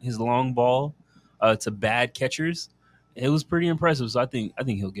his long ball to bad catchers. It was pretty impressive. So I think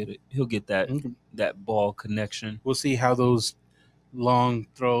he'll get it. He'll get that ball connection. We'll see how those long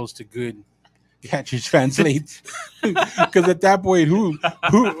throws to good catchers translates. Because at that point,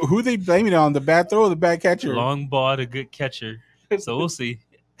 who they blaming it on? The bad throw or the bad catcher? Long ball to good catcher. So we'll see.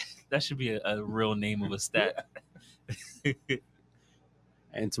 That should be a real name of a stat.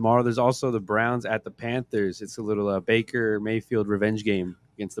 And tomorrow there's also the Browns at the Panthers. It's a little Baker Mayfield revenge game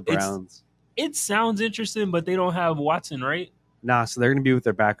against the Browns. It sounds interesting, but they don't have Watson, right? Nah, so they're going to be with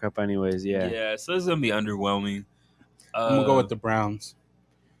their backup anyways, yeah. Yeah, so it's going to be underwhelming. I'm going to go with the Browns.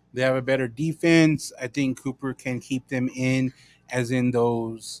 They have a better defense. I think Cooper can keep them in, as in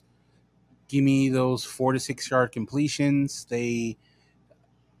those, give me those 4 to 6 yard completions. They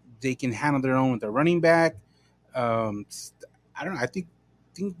can handle their own with their running back. I don't know. I think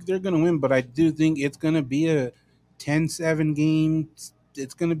they're going to win, but I do think it's going to be a 10-7 game.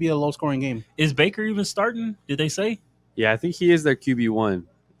 It's going to be a low-scoring game. Is Baker even starting? Did they say? Yeah, I think he is their QB1.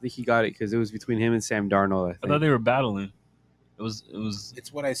 I think he got it because it was between him and Sam Darnold, I thought they were battling. It was.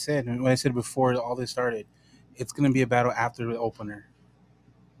 It's what I said. What I said before all this started. It's going to be a battle after the opener.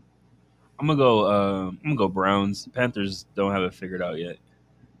 I'm gonna go Browns. Panthers don't have it figured out yet.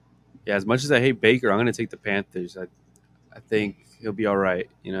 Yeah, as much as I hate Baker, I'm gonna take the Panthers. I think he'll be all right.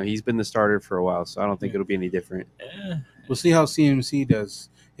 He's been the starter for a while, so I don't think it'll be any different. We'll see how CMC does.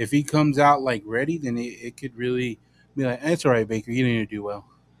 If he comes out ready, then it could really be like, it's all right, Baker. You didn't do well.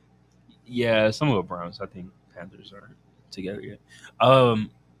 Yeah, some of the Browns. I think Panthers aren't together yet.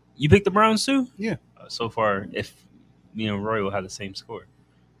 You picked the Browns too? Yeah. So far, if me and Roy will have the same score.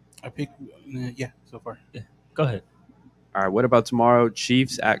 I picked, yeah, so far. Yeah. Go ahead. All right, what about tomorrow?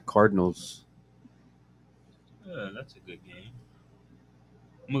 Chiefs at Cardinals. That's a good game.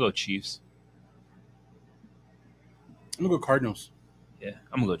 I'm gonna go Chiefs. I'm gonna go Cardinals. Yeah,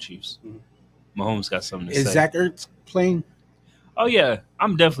 I'm gonna go Chiefs. Mm-hmm. Mahomes got something to say. Is Zach Ertz playing? Oh yeah,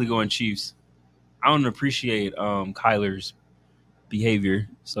 I'm definitely going Chiefs. I don't appreciate Kyler's behavior,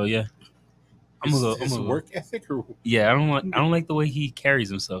 so yeah, I'm gonna go. His work ethic, or yeah, I don't like the way he carries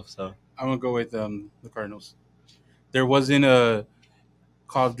himself. So I'm gonna go with the Cardinals. There wasn't a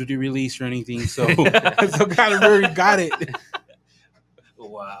Call of Duty release or anything, so Kyler Murray got it.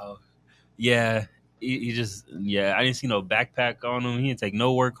 Wow. Yeah. He just I didn't see no backpack on him. He didn't take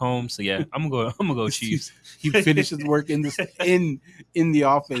no work home. So yeah, I'm gonna go Chiefs. He finishes work in the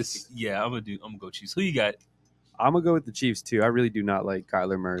office. Yeah, I'm gonna go Chiefs. Who you got? I'm gonna go with the Chiefs too. I really do not like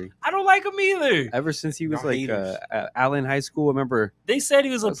Kyler Murray. I don't like him either. Ever since he was at Allen High School, I remember they said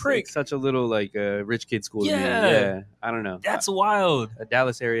he was a prick. Like such a little rich kid school. Yeah, to me. Yeah. I don't know. That's wild. The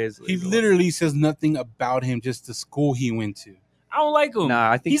Dallas area is. He literally says nothing about him, just the school he went to. I don't like him.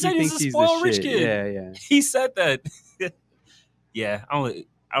 Nah, I think he said he's a spoiled rich kid. Yeah. He said that. Yeah, I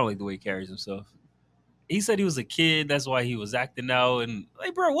don't like the way he carries himself. He said he was a kid, that's why he was acting out. And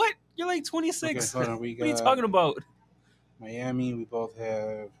like, bro, what? You're like 26. Okay, hold on, what are you talking about? Miami. We both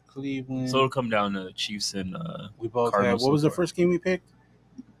have Cleveland. So it'll come down to Chiefs and we both Cardinals. Have. What was the first game we picked?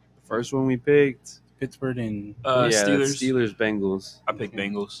 The first one we picked Pittsburgh and Steelers Bengals. I picked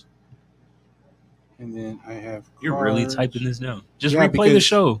Bengals. And then I have Cards. You're really typing this now. Just replay the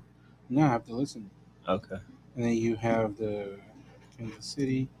show. No, I have to listen. Okay. And then you have the Kansas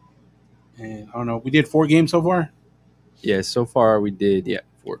City. And I don't know. We did 4 games so far? Yeah, so far we did,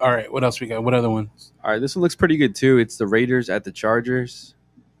 4. All right, what else we got? What other ones? All right, this one looks pretty good too. It's the Raiders at the Chargers.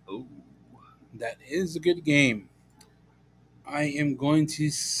 Oh, that is a good game. I am going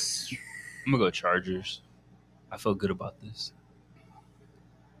to... I'm going to go Chargers. I feel good about this.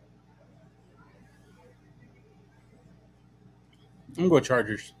 I'm going to go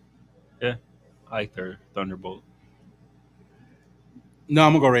Chargers. Yeah, I like their Thunderbolt. No,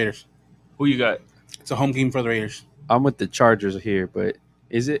 I'm going to go Raiders. Who you got? It's a home game for the Raiders. I'm with the Chargers here, but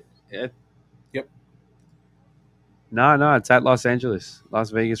is it? Yep. No, it's at Los Angeles. Las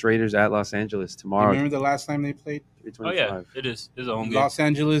Vegas Raiders at Los Angeles tomorrow. Remember the last time they played? Oh, yeah, it is. It's a home game. Los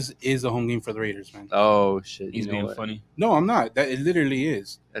Angeles is a home game for the Raiders, man. Oh, shit. He's being funny. No, I'm not. It literally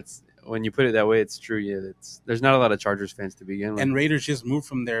is. That's when you put it that way, it's true. Yeah, there's not a lot of Chargers fans to begin with. And Raiders just moved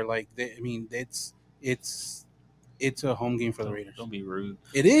from there. It's a home game for the Raiders. Don't be rude.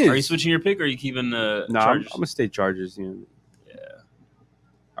 It is. Are you switching your pick or are you keeping the No, Chargers? I'm going to stay Chargers. Yeah.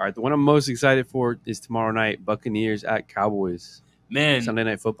 All right, the one I'm most excited for is tomorrow night, Buccaneers at Cowboys. Man, Sunday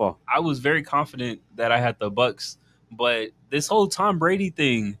Night Football. I was very confident that I had the Bucs, but this whole Tom Brady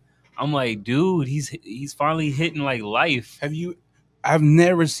thing, I'm like, dude, he's finally hitting like life. I've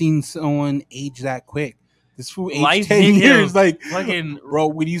never seen someone age that quick. This fool aged 10 hit years. Like, fucking, bro,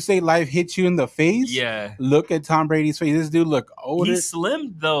 when you say life hits you in the face, yeah. Look at Tom Brady's face. This dude look older. He's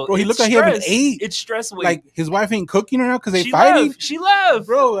slim though. Bro, he looked like he had an 8. It's stress weight. Like his wife ain't cooking right now because they fighting. She left,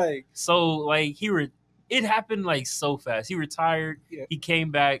 bro. Like it happened like so fast. He retired. Yeah. He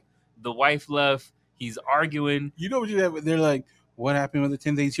came back. The wife left. He's arguing. You know what you have? They're like, what happened with the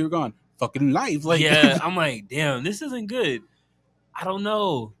 10 days you were gone? Fucking life. Like, yeah, I'm like, damn, this isn't good. I don't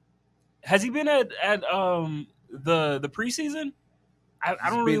know. Has he been at the preseason? I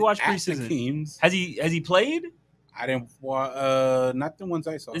don't really watch preseason games. Has he played? I didn't. Not the ones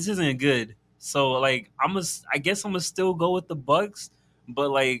I saw. This isn't good. So like, I guess I'm gonna still go with the Bucs, but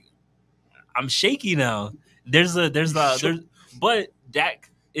like, I'm shaky now. But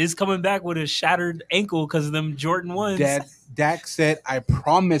Dak is coming back with a shattered ankle because of them Jordan 1s. Dak said, I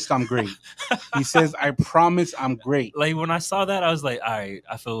promised I'm great. He says, I promise I'm great. Like when I saw that, I was like, all right,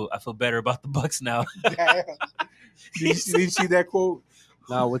 I feel better about the Bucs now. Did you see that quote?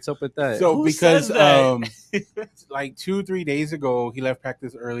 No, what's up with that? So because like 2-3 days ago, he left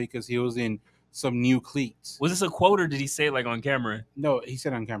practice early because he was in some new cleats. Was this a quote or did he say it like on camera? No, he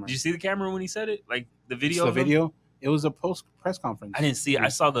said on camera. Did you see the camera when he said it? Like the video? The video? It was a post press conference. I didn't see it. I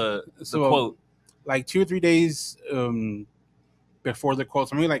saw the quote. Like 2 or 3 days before the quote,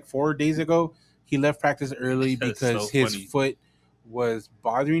 so maybe like 4 days ago, he left practice early because his foot was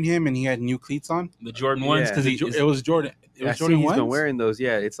bothering him and he had new cleats on. The Jordan 1s? Because it was Jordan. It was Jordan 1s? He's been wearing those.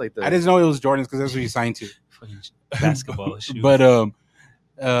 Yeah, it's like I didn't know it was Jordans because that's what he signed to. Basketball shoes. But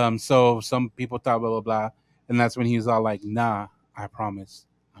so some people thought blah, blah, blah. And that's when he was all like, nah, I promise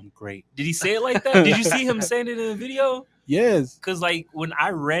I'm great. Did he say it like that? Did you see him saying it in the video? Yes. Because, like, when I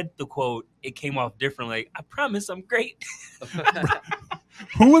read the quote, it came off different. Like, I promise I'm great.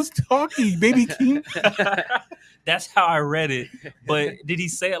 Who was talking? Baby King? That's how I read it. But did he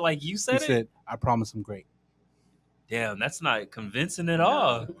say it like you said it? He said, I promise I'm great. Damn, that's not convincing at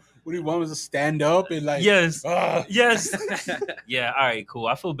all. What do you want us to stand up and like? Yes, yes, yeah. All right, cool.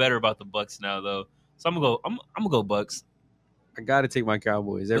 I feel better about the Bucks now, though. So I'm gonna go Bucks. I gotta take my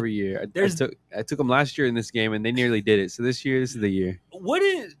Cowboys every year. I took them last year in this game, and they nearly did it. So this is the year. What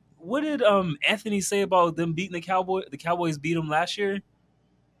did Anthony say about them beating the Cowboys? The Cowboys beat them last year.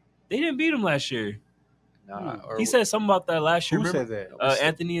 They didn't beat them last year. He said something about that last year. Who remember? said that?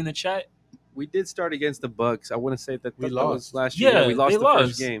 Anthony in the chat. We did start against the Bucks. I want to say that We that lost. was last year. Yeah, we lost they the lost.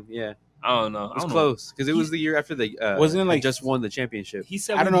 first game. Yeah, I don't know. it was close because it was the year after they Wasn't it like just won the championship. He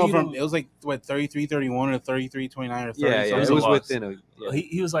said I don't know beat if 'em. it was like what 33-31 or 33-29 or 30. Yeah, it it was was a loss. within a.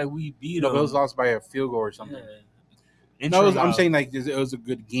 He was like, we beat No, them. but it was lost by a field goal or something. Yeah. No, I'm saying like it was a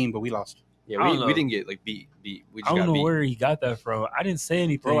good game, but we lost. Yeah, I don't know. we didn't get like beat. We just I don't got know beat. where he got that from. I didn't say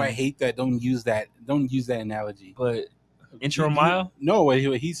anything. Bro, I hate that. Don't use that analogy. But intro mile. No, what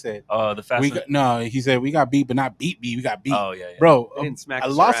he said. The fast. He said we got beat, but not beat. We got beat. Oh yeah. Bro, They didn't smack a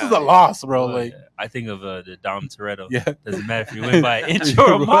us loss around. is a loss, bro. Oh, like, yeah. I think of the Dom Toretto. yeah, Doesn't matter if you win by an inch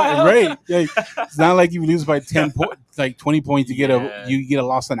or a mile. right? Yeah. It's not like you lose by 10 points, like 20 points. You Yeah. get a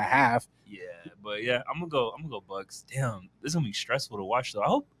loss and a half. Yeah, but yeah, I'm gonna go Bucks. Damn, this is gonna be stressful to watch though.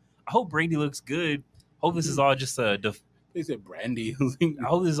 I hope Brady looks good. Hope this is all just a. They said Brandy. I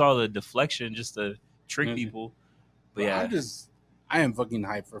hope this is all a deflection, just to trick Mhm. people. But yeah, I am fucking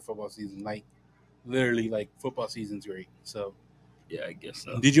hyped for football season. Like, literally, like football season's great. So, yeah, I guess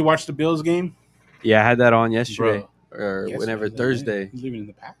so. did you watch the Bills game? Yeah, I had that on yesterday Bro. or Yes, whenever man. Thursday. He's living in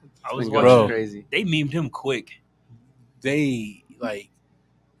the past. I was Been watching. going Bro. crazy. They memed him quick. They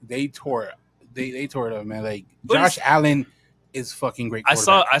tore it up, man. Like But Josh Allen is fucking great. I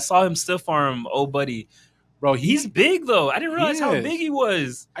quarterback. saw him stiff arm. Oh, buddy, bro. he's big though. I didn't realize how is. big he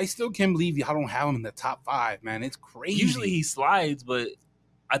was. I still can't believe I don't have him in the top 5, man. It's crazy. Usually he slides, but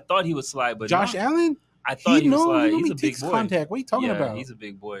I thought he would slide. But Josh Allen, I thought he would slide. he He's a big takes boy. contact. What are you talking Yeah, about? he's a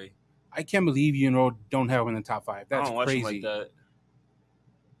big boy. I can't believe don't have him in the top 5. I That's don't watch him crazy. like that.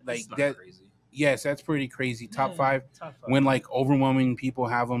 Like It's not that. crazy. Yes, that's pretty crazy. Top Yeah, 5 top 5. when like overwhelming people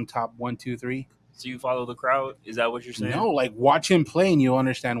have him top 1, 2, 3. So you follow the crowd? Is that what you're saying? No, like watch him play and you'll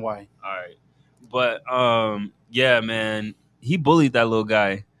understand why. All right. But yeah, man, he bullied that little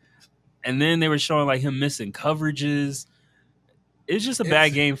guy. And then they were showing like him missing coverages. It's just a bad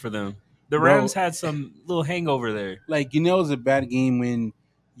It's- game for them. The Bro. Rams had some little hangover there. Like it's a bad game when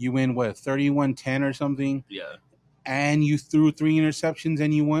you win 31-10 or something. Yeah. And you threw 3 interceptions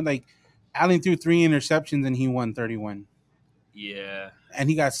and you won. Like Allen threw 3 interceptions and he won 31. Yeah. And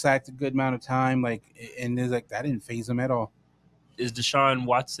he got sacked a good amount of time. Like, and it's like that didn't phase him at all. Is Deshaun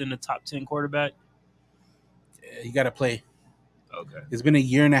Watson a top 10 quarterback? He got to play. Okay. It's been a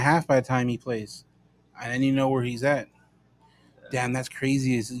year and a half by the time he plays. I didn't even know where he's at. Damn, that's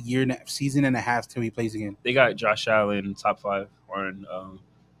crazy. It's season and a half till he plays again. They got Josh Allen top 5 on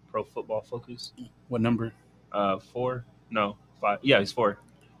Pro Football Focus. What number? 4? No, 5. Yeah, he's 4.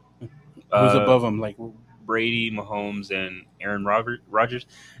 Who's above him? Like Brady, Mahomes, and Aaron Rodgers.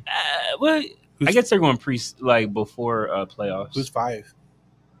 Well, I guess they're going before playoffs. Who's 5?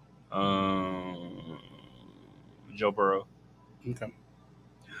 Joe Burrow. Okay.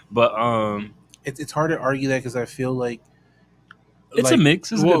 But It's hard to argue that because I feel like it's a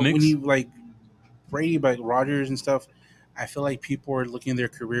mix. It's a good mix. When you like Brady, like Rodgers and stuff, I feel like people are looking at their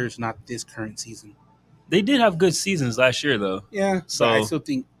careers, not this current season. They did have good seasons last year, though. Yeah. So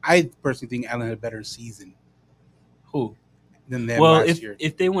I personally think Allen had a better season who? than them Well, last year.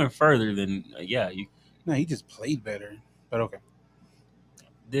 if they went further, then yeah, No, he just played better. But okay.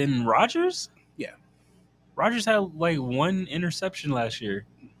 Then Rodgers. Yeah. Rodgers had like 1 interception last year.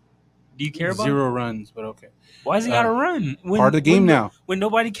 Do you care about 0 runs, but okay. Why has he got to run? Part of the game now. When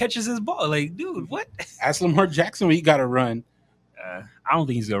nobody catches his ball. Like, dude, what? Ask Lamar Jackson when he got to run. I don't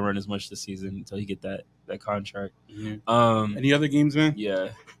think he's gonna run as much this season until he get that contract. Mm-hmm. Any other games, man? Yeah.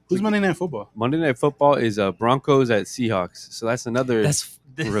 Who's Monday Night Football? Monday Night Football is Broncos at Seahawks, so that's another That's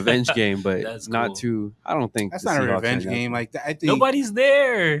revenge game, but That's not cool. too. I don't think That's the not a Seahawks revenge are that- game. Like I think Nobody's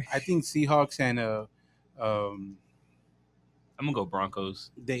there. I think Seahawks and I'm gonna go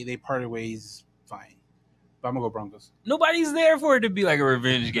Broncos. they parted ways. Fine, but I'm gonna go Broncos. Nobody's there for it to be like a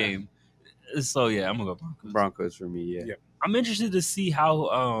revenge game. So yeah, I'm gonna go Broncos. Broncos for me. Yeah. Yep. I'm interested to see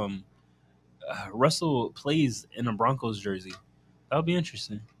how Russell plays in a Broncos jersey. That'll be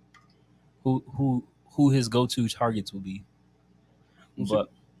interesting. Who his go-to targets will be. But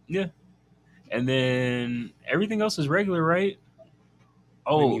Yeah. And then everything else is regular, right?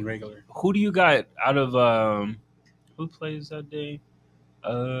 Oh, regular. Who do you got out of who plays that day?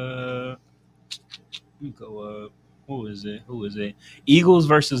 Let me go up. Who is it? Eagles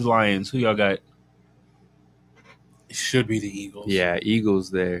versus Lions. Who y'all got? It should be the Eagles. Yeah,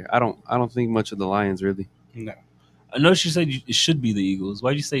 Eagles there. I don't think much of the Lions really. No. I know she said it should be the Eagles.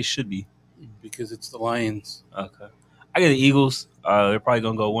 Why'd you say should be? Because it's the Lions. Okay. I get the Eagles. They're probably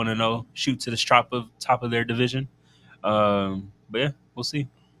gonna go 1-0, shoot to the top of their division. But yeah, we'll see.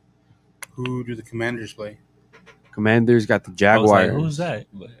 Who do the Commanders play? Commanders got the Jaguars. Who's that?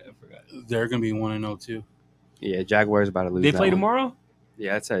 But I forgot. They're gonna be 1-0 too. Yeah, Jaguars about to lose. They play tomorrow?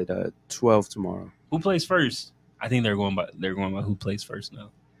 Yeah, it's at 12 tomorrow. Who plays first? I think they're going by who plays first now.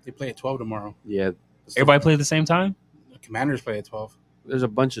 They play at 12 tomorrow. Yeah. Everybody play at the same time? The Commanders play at 12. There's a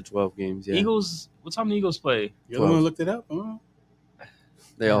bunch of 12 games, yeah. Eagles, what time do Eagles play? You're the one who looked it up? Huh?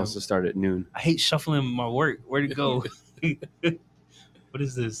 They also start at noon. I hate shuffling my work. Where'd it go? What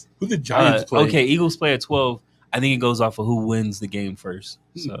is this? Who the Giants play? Okay, Eagles play at 12. I think it goes off of who wins the game first.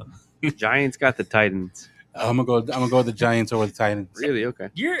 So Giants got the Titans. I'm gonna go with the Giants over the Titans. Really? Okay.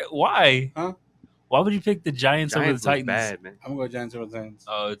 Why? Huh? Why would you pick the Giants over the Titans? Bad, man. I'm gonna go Giants over the Titans.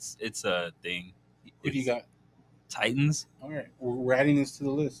 Oh, it's a thing. Who do you got? Titans. All right, we're adding this to the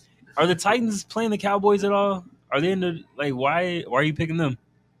list. Are the Titans playing the Cowboys at all? Are they in the why are you picking them?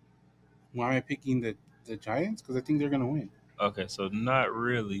 Why am I picking the Giants? Because I think they're gonna win. Okay, so not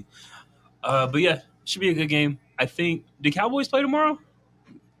really. But yeah, should be a good game. I think the Cowboys play tomorrow.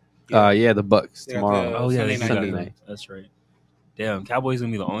 Yeah, the Bucks tomorrow. Sunday night. That's right. Damn, Cowboys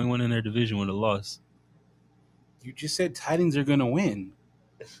gonna be the only one in their division with a loss. You just said Titans are gonna win.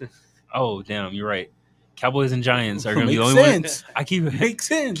 Oh, damn, you're right. Cowboys and Giants are gonna be the Makes only sense. one. I keep Makes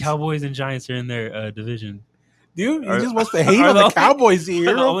sense. Cowboys and Giants are in their division. Dude, you just wants to hate on the Cowboys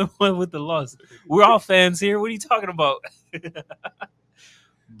here. The only one with the loss. We're all fans here. What are you talking about?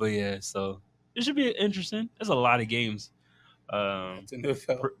 But yeah, so it should be interesting. There's a lot of games.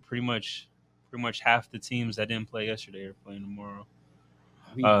 Pretty much half the teams that didn't play yesterday are playing tomorrow.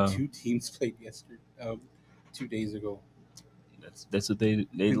 I mean, 2 teams played yesterday, 2 days ago. That's what they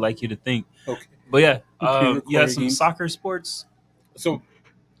like you to think. Okay, but yeah, you have some soccer sports. So,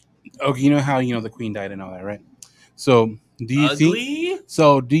 okay, you know how the Queen died and all that, right? So, do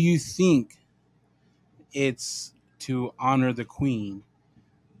you think it's to honor the Queen?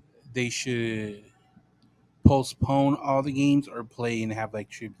 They should postpone all the games or play and have like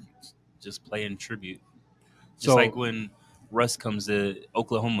tributes. Just play in tribute. Just like when Russ comes to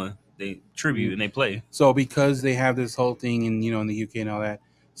Oklahoma, they tribute and they play. So because they have this whole thing in the UK and all that,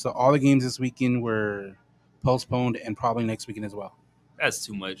 so all the games this weekend were postponed and probably next weekend as well. That's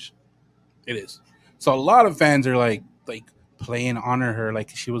too much. It is. So a lot of fans are like play and honor her like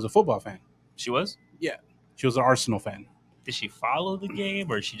she was a football fan. She was? Yeah. She was an Arsenal fan. Did she follow the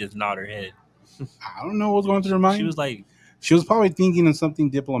game or she just nod her head? I don't know what's going through her mind. She was probably thinking of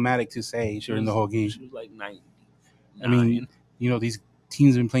something diplomatic to say during the whole game. She was like 9. I mean, these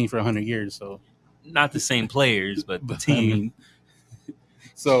teams have been playing for 100 years, so not the same players, but the team.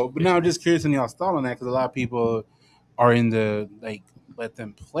 But now I'm just curious on y'all's thought on that because a lot of people are in the let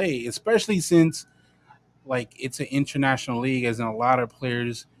them play, especially since it's an international league, as in a lot of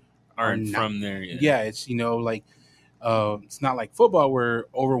players aren't from there. Yeah, it's it's not like football where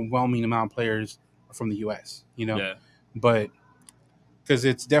overwhelming amount of players are from the U.S. Yeah. But because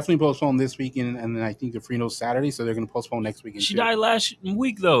it's definitely postponed this weekend, and then I think the funeral's Saturday, so they're going to postpone next weekend. She died last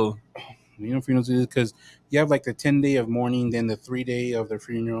week, though. Funerals is because you have the 10-day of mourning, then the 3-day of the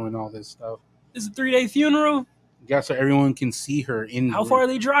funeral, and all this stuff. It's a 3-day funeral. Yeah, so everyone can see her in. How far are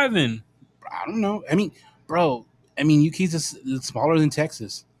they driving? I don't know. I mean, bro. UK's is smaller than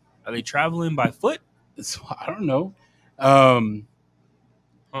Texas. Are they traveling by foot? I don't know.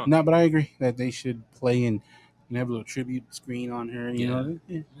 No, but I agree that they should play and have a little tribute screen on her.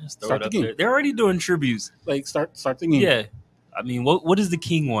 Start the game. They're already doing tributes. Start the game. Yeah. I mean, what does the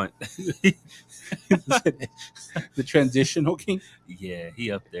king want? The transitional king. Yeah,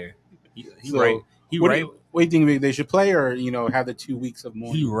 he up there. He so, right. What do you think they should play, or have the 2 weeks of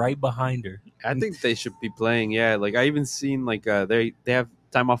mourning? He right behind her. I think they should be playing. Yeah, I even seen they have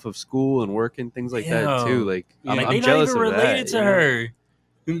time off of school and work and things like that too. I'm jealous of that. They're not even related to her.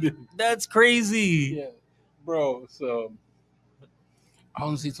 That's crazy. Yeah, bro. So I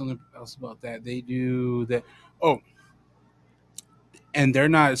want to see something else about that. They do that. Oh, and they're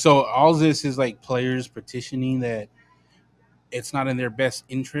not. So all this is players petitioning that it's not in their best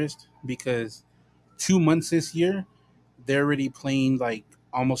interest because 2 months this year, they're already playing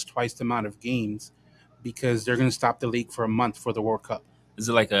almost twice the amount of games because they're going to stop the league for a month for the World Cup. Is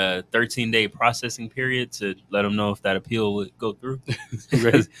it like a 13-day processing period to let them know if that appeal would go through?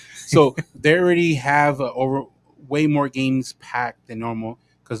 So they already have way more games packed than normal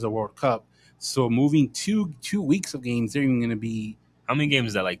because of the World Cup. So moving 2 weeks of games, they're even going to be... How many games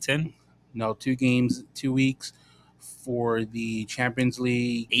is that, like 10? No, 2 games, 2 weeks for the Champions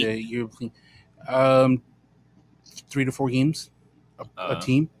League, 8? the European... 3 to 4 games a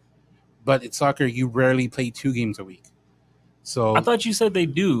team. But it's soccer, you rarely play 2 games a week. So I thought you said they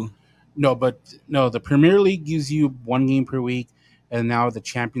do. No, the Premier League gives you 1 game per week, and now the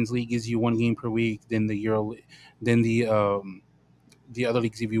Champions League gives you 1 game per week. Then the other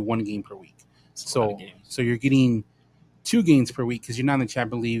leagues give you 1 game per week. So you're getting 2 games per week because you're not in the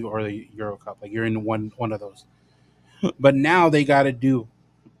Champions League or the Euro Cup. Like you're in one of those. But now they got to do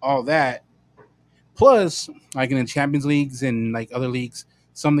all that. Plus, like in the Champions Leagues and like other leagues,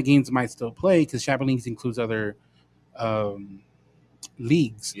 some of the games might still play because Champions Leagues includes other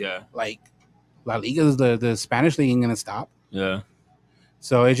leagues. Yeah. Like La Liga is the Spanish league ain't gonna stop. Yeah.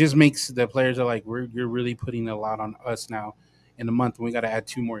 So it just makes the players are like, you're really putting a lot on us now in a month when we got to add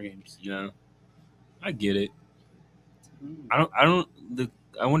 2 more games. Yeah. I get it. I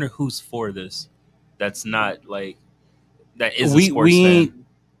wonder who's for this. That's not like that is a sports we fan. ain't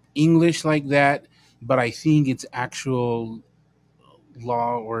English like that, but I think it's actual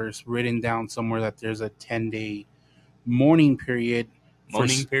law or it's written down somewhere that there's a 10-day mourning period.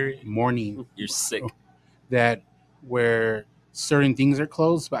 Mourning. You're sick. That where certain things are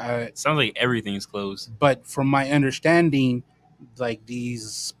closed, but it sounds like everything's closed. But from my understanding, like these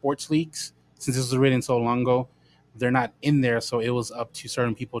sports leagues, since this was written so long ago, they're not in there, so it was up to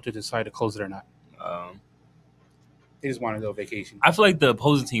certain people to decide to close it or not. They just want to go vacation. I feel like the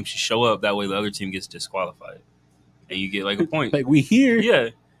opposing team should show up. That way the other team gets disqualified. And you get like a point. Like we here. Yeah.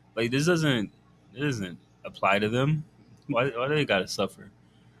 Like this doesn't apply to them. Why do they gotta suffer?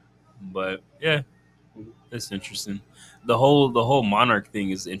 But yeah, it's interesting. The whole monarch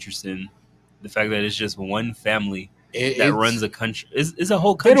thing is interesting. The fact that it's just one family that runs a country. It's a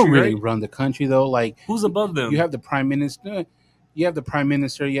whole country. They don't really right? run the country though. Like who's above them? You have the prime minister. You have the prime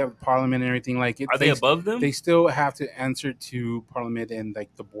minister. You have parliament and everything. Like, are they above them? They still have to answer to parliament and like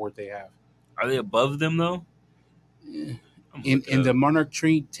the board they have. Are they above them though? In the monarch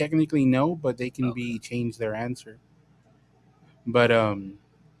tree, technically no, but they can be changed their answer. But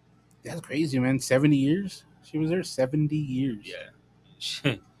that's crazy, man. 70 years. She was there 70 years.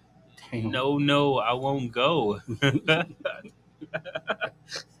 Yeah. Damn. No, I won't go.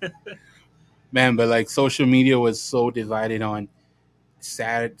 Man, but like social media was so divided on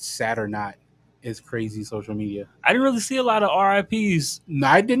sad or not. It's crazy social media. I didn't really see a lot of RIPs. No,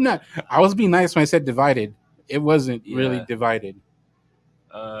 I did not. I was being nice when I said divided. It wasn't really divided.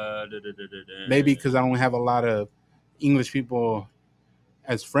 Maybe because I don't have a lot of English people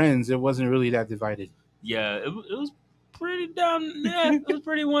as friends, it wasn't really that divided. Yeah, it was pretty down. Yeah, it was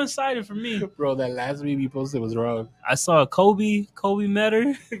pretty one-sided for me. Bro, that last meme you posted was wrong. I saw Kobe met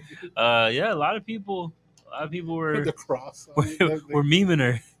her. Yeah, a lot of people were with the cross were memeing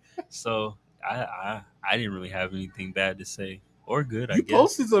her. So I didn't really have anything bad to say or good. I guess you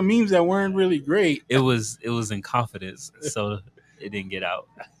posted some memes that weren't really great. It was in confidence, so it didn't get out.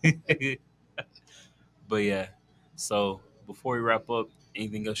 But yeah, so before we wrap up,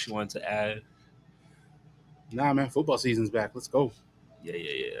 anything else you want to add? Nah, man, football season's back. Let's go. Yeah.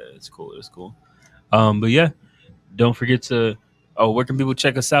 It's cool. But yeah, don't forget to. Oh, where can people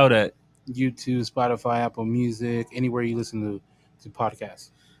check us out at? YouTube, Spotify, Apple Music, anywhere you listen to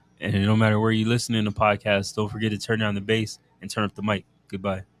podcasts. And no matter where you listen to podcasts, don't forget to turn down the bass and turn up the mic.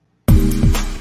 Goodbye.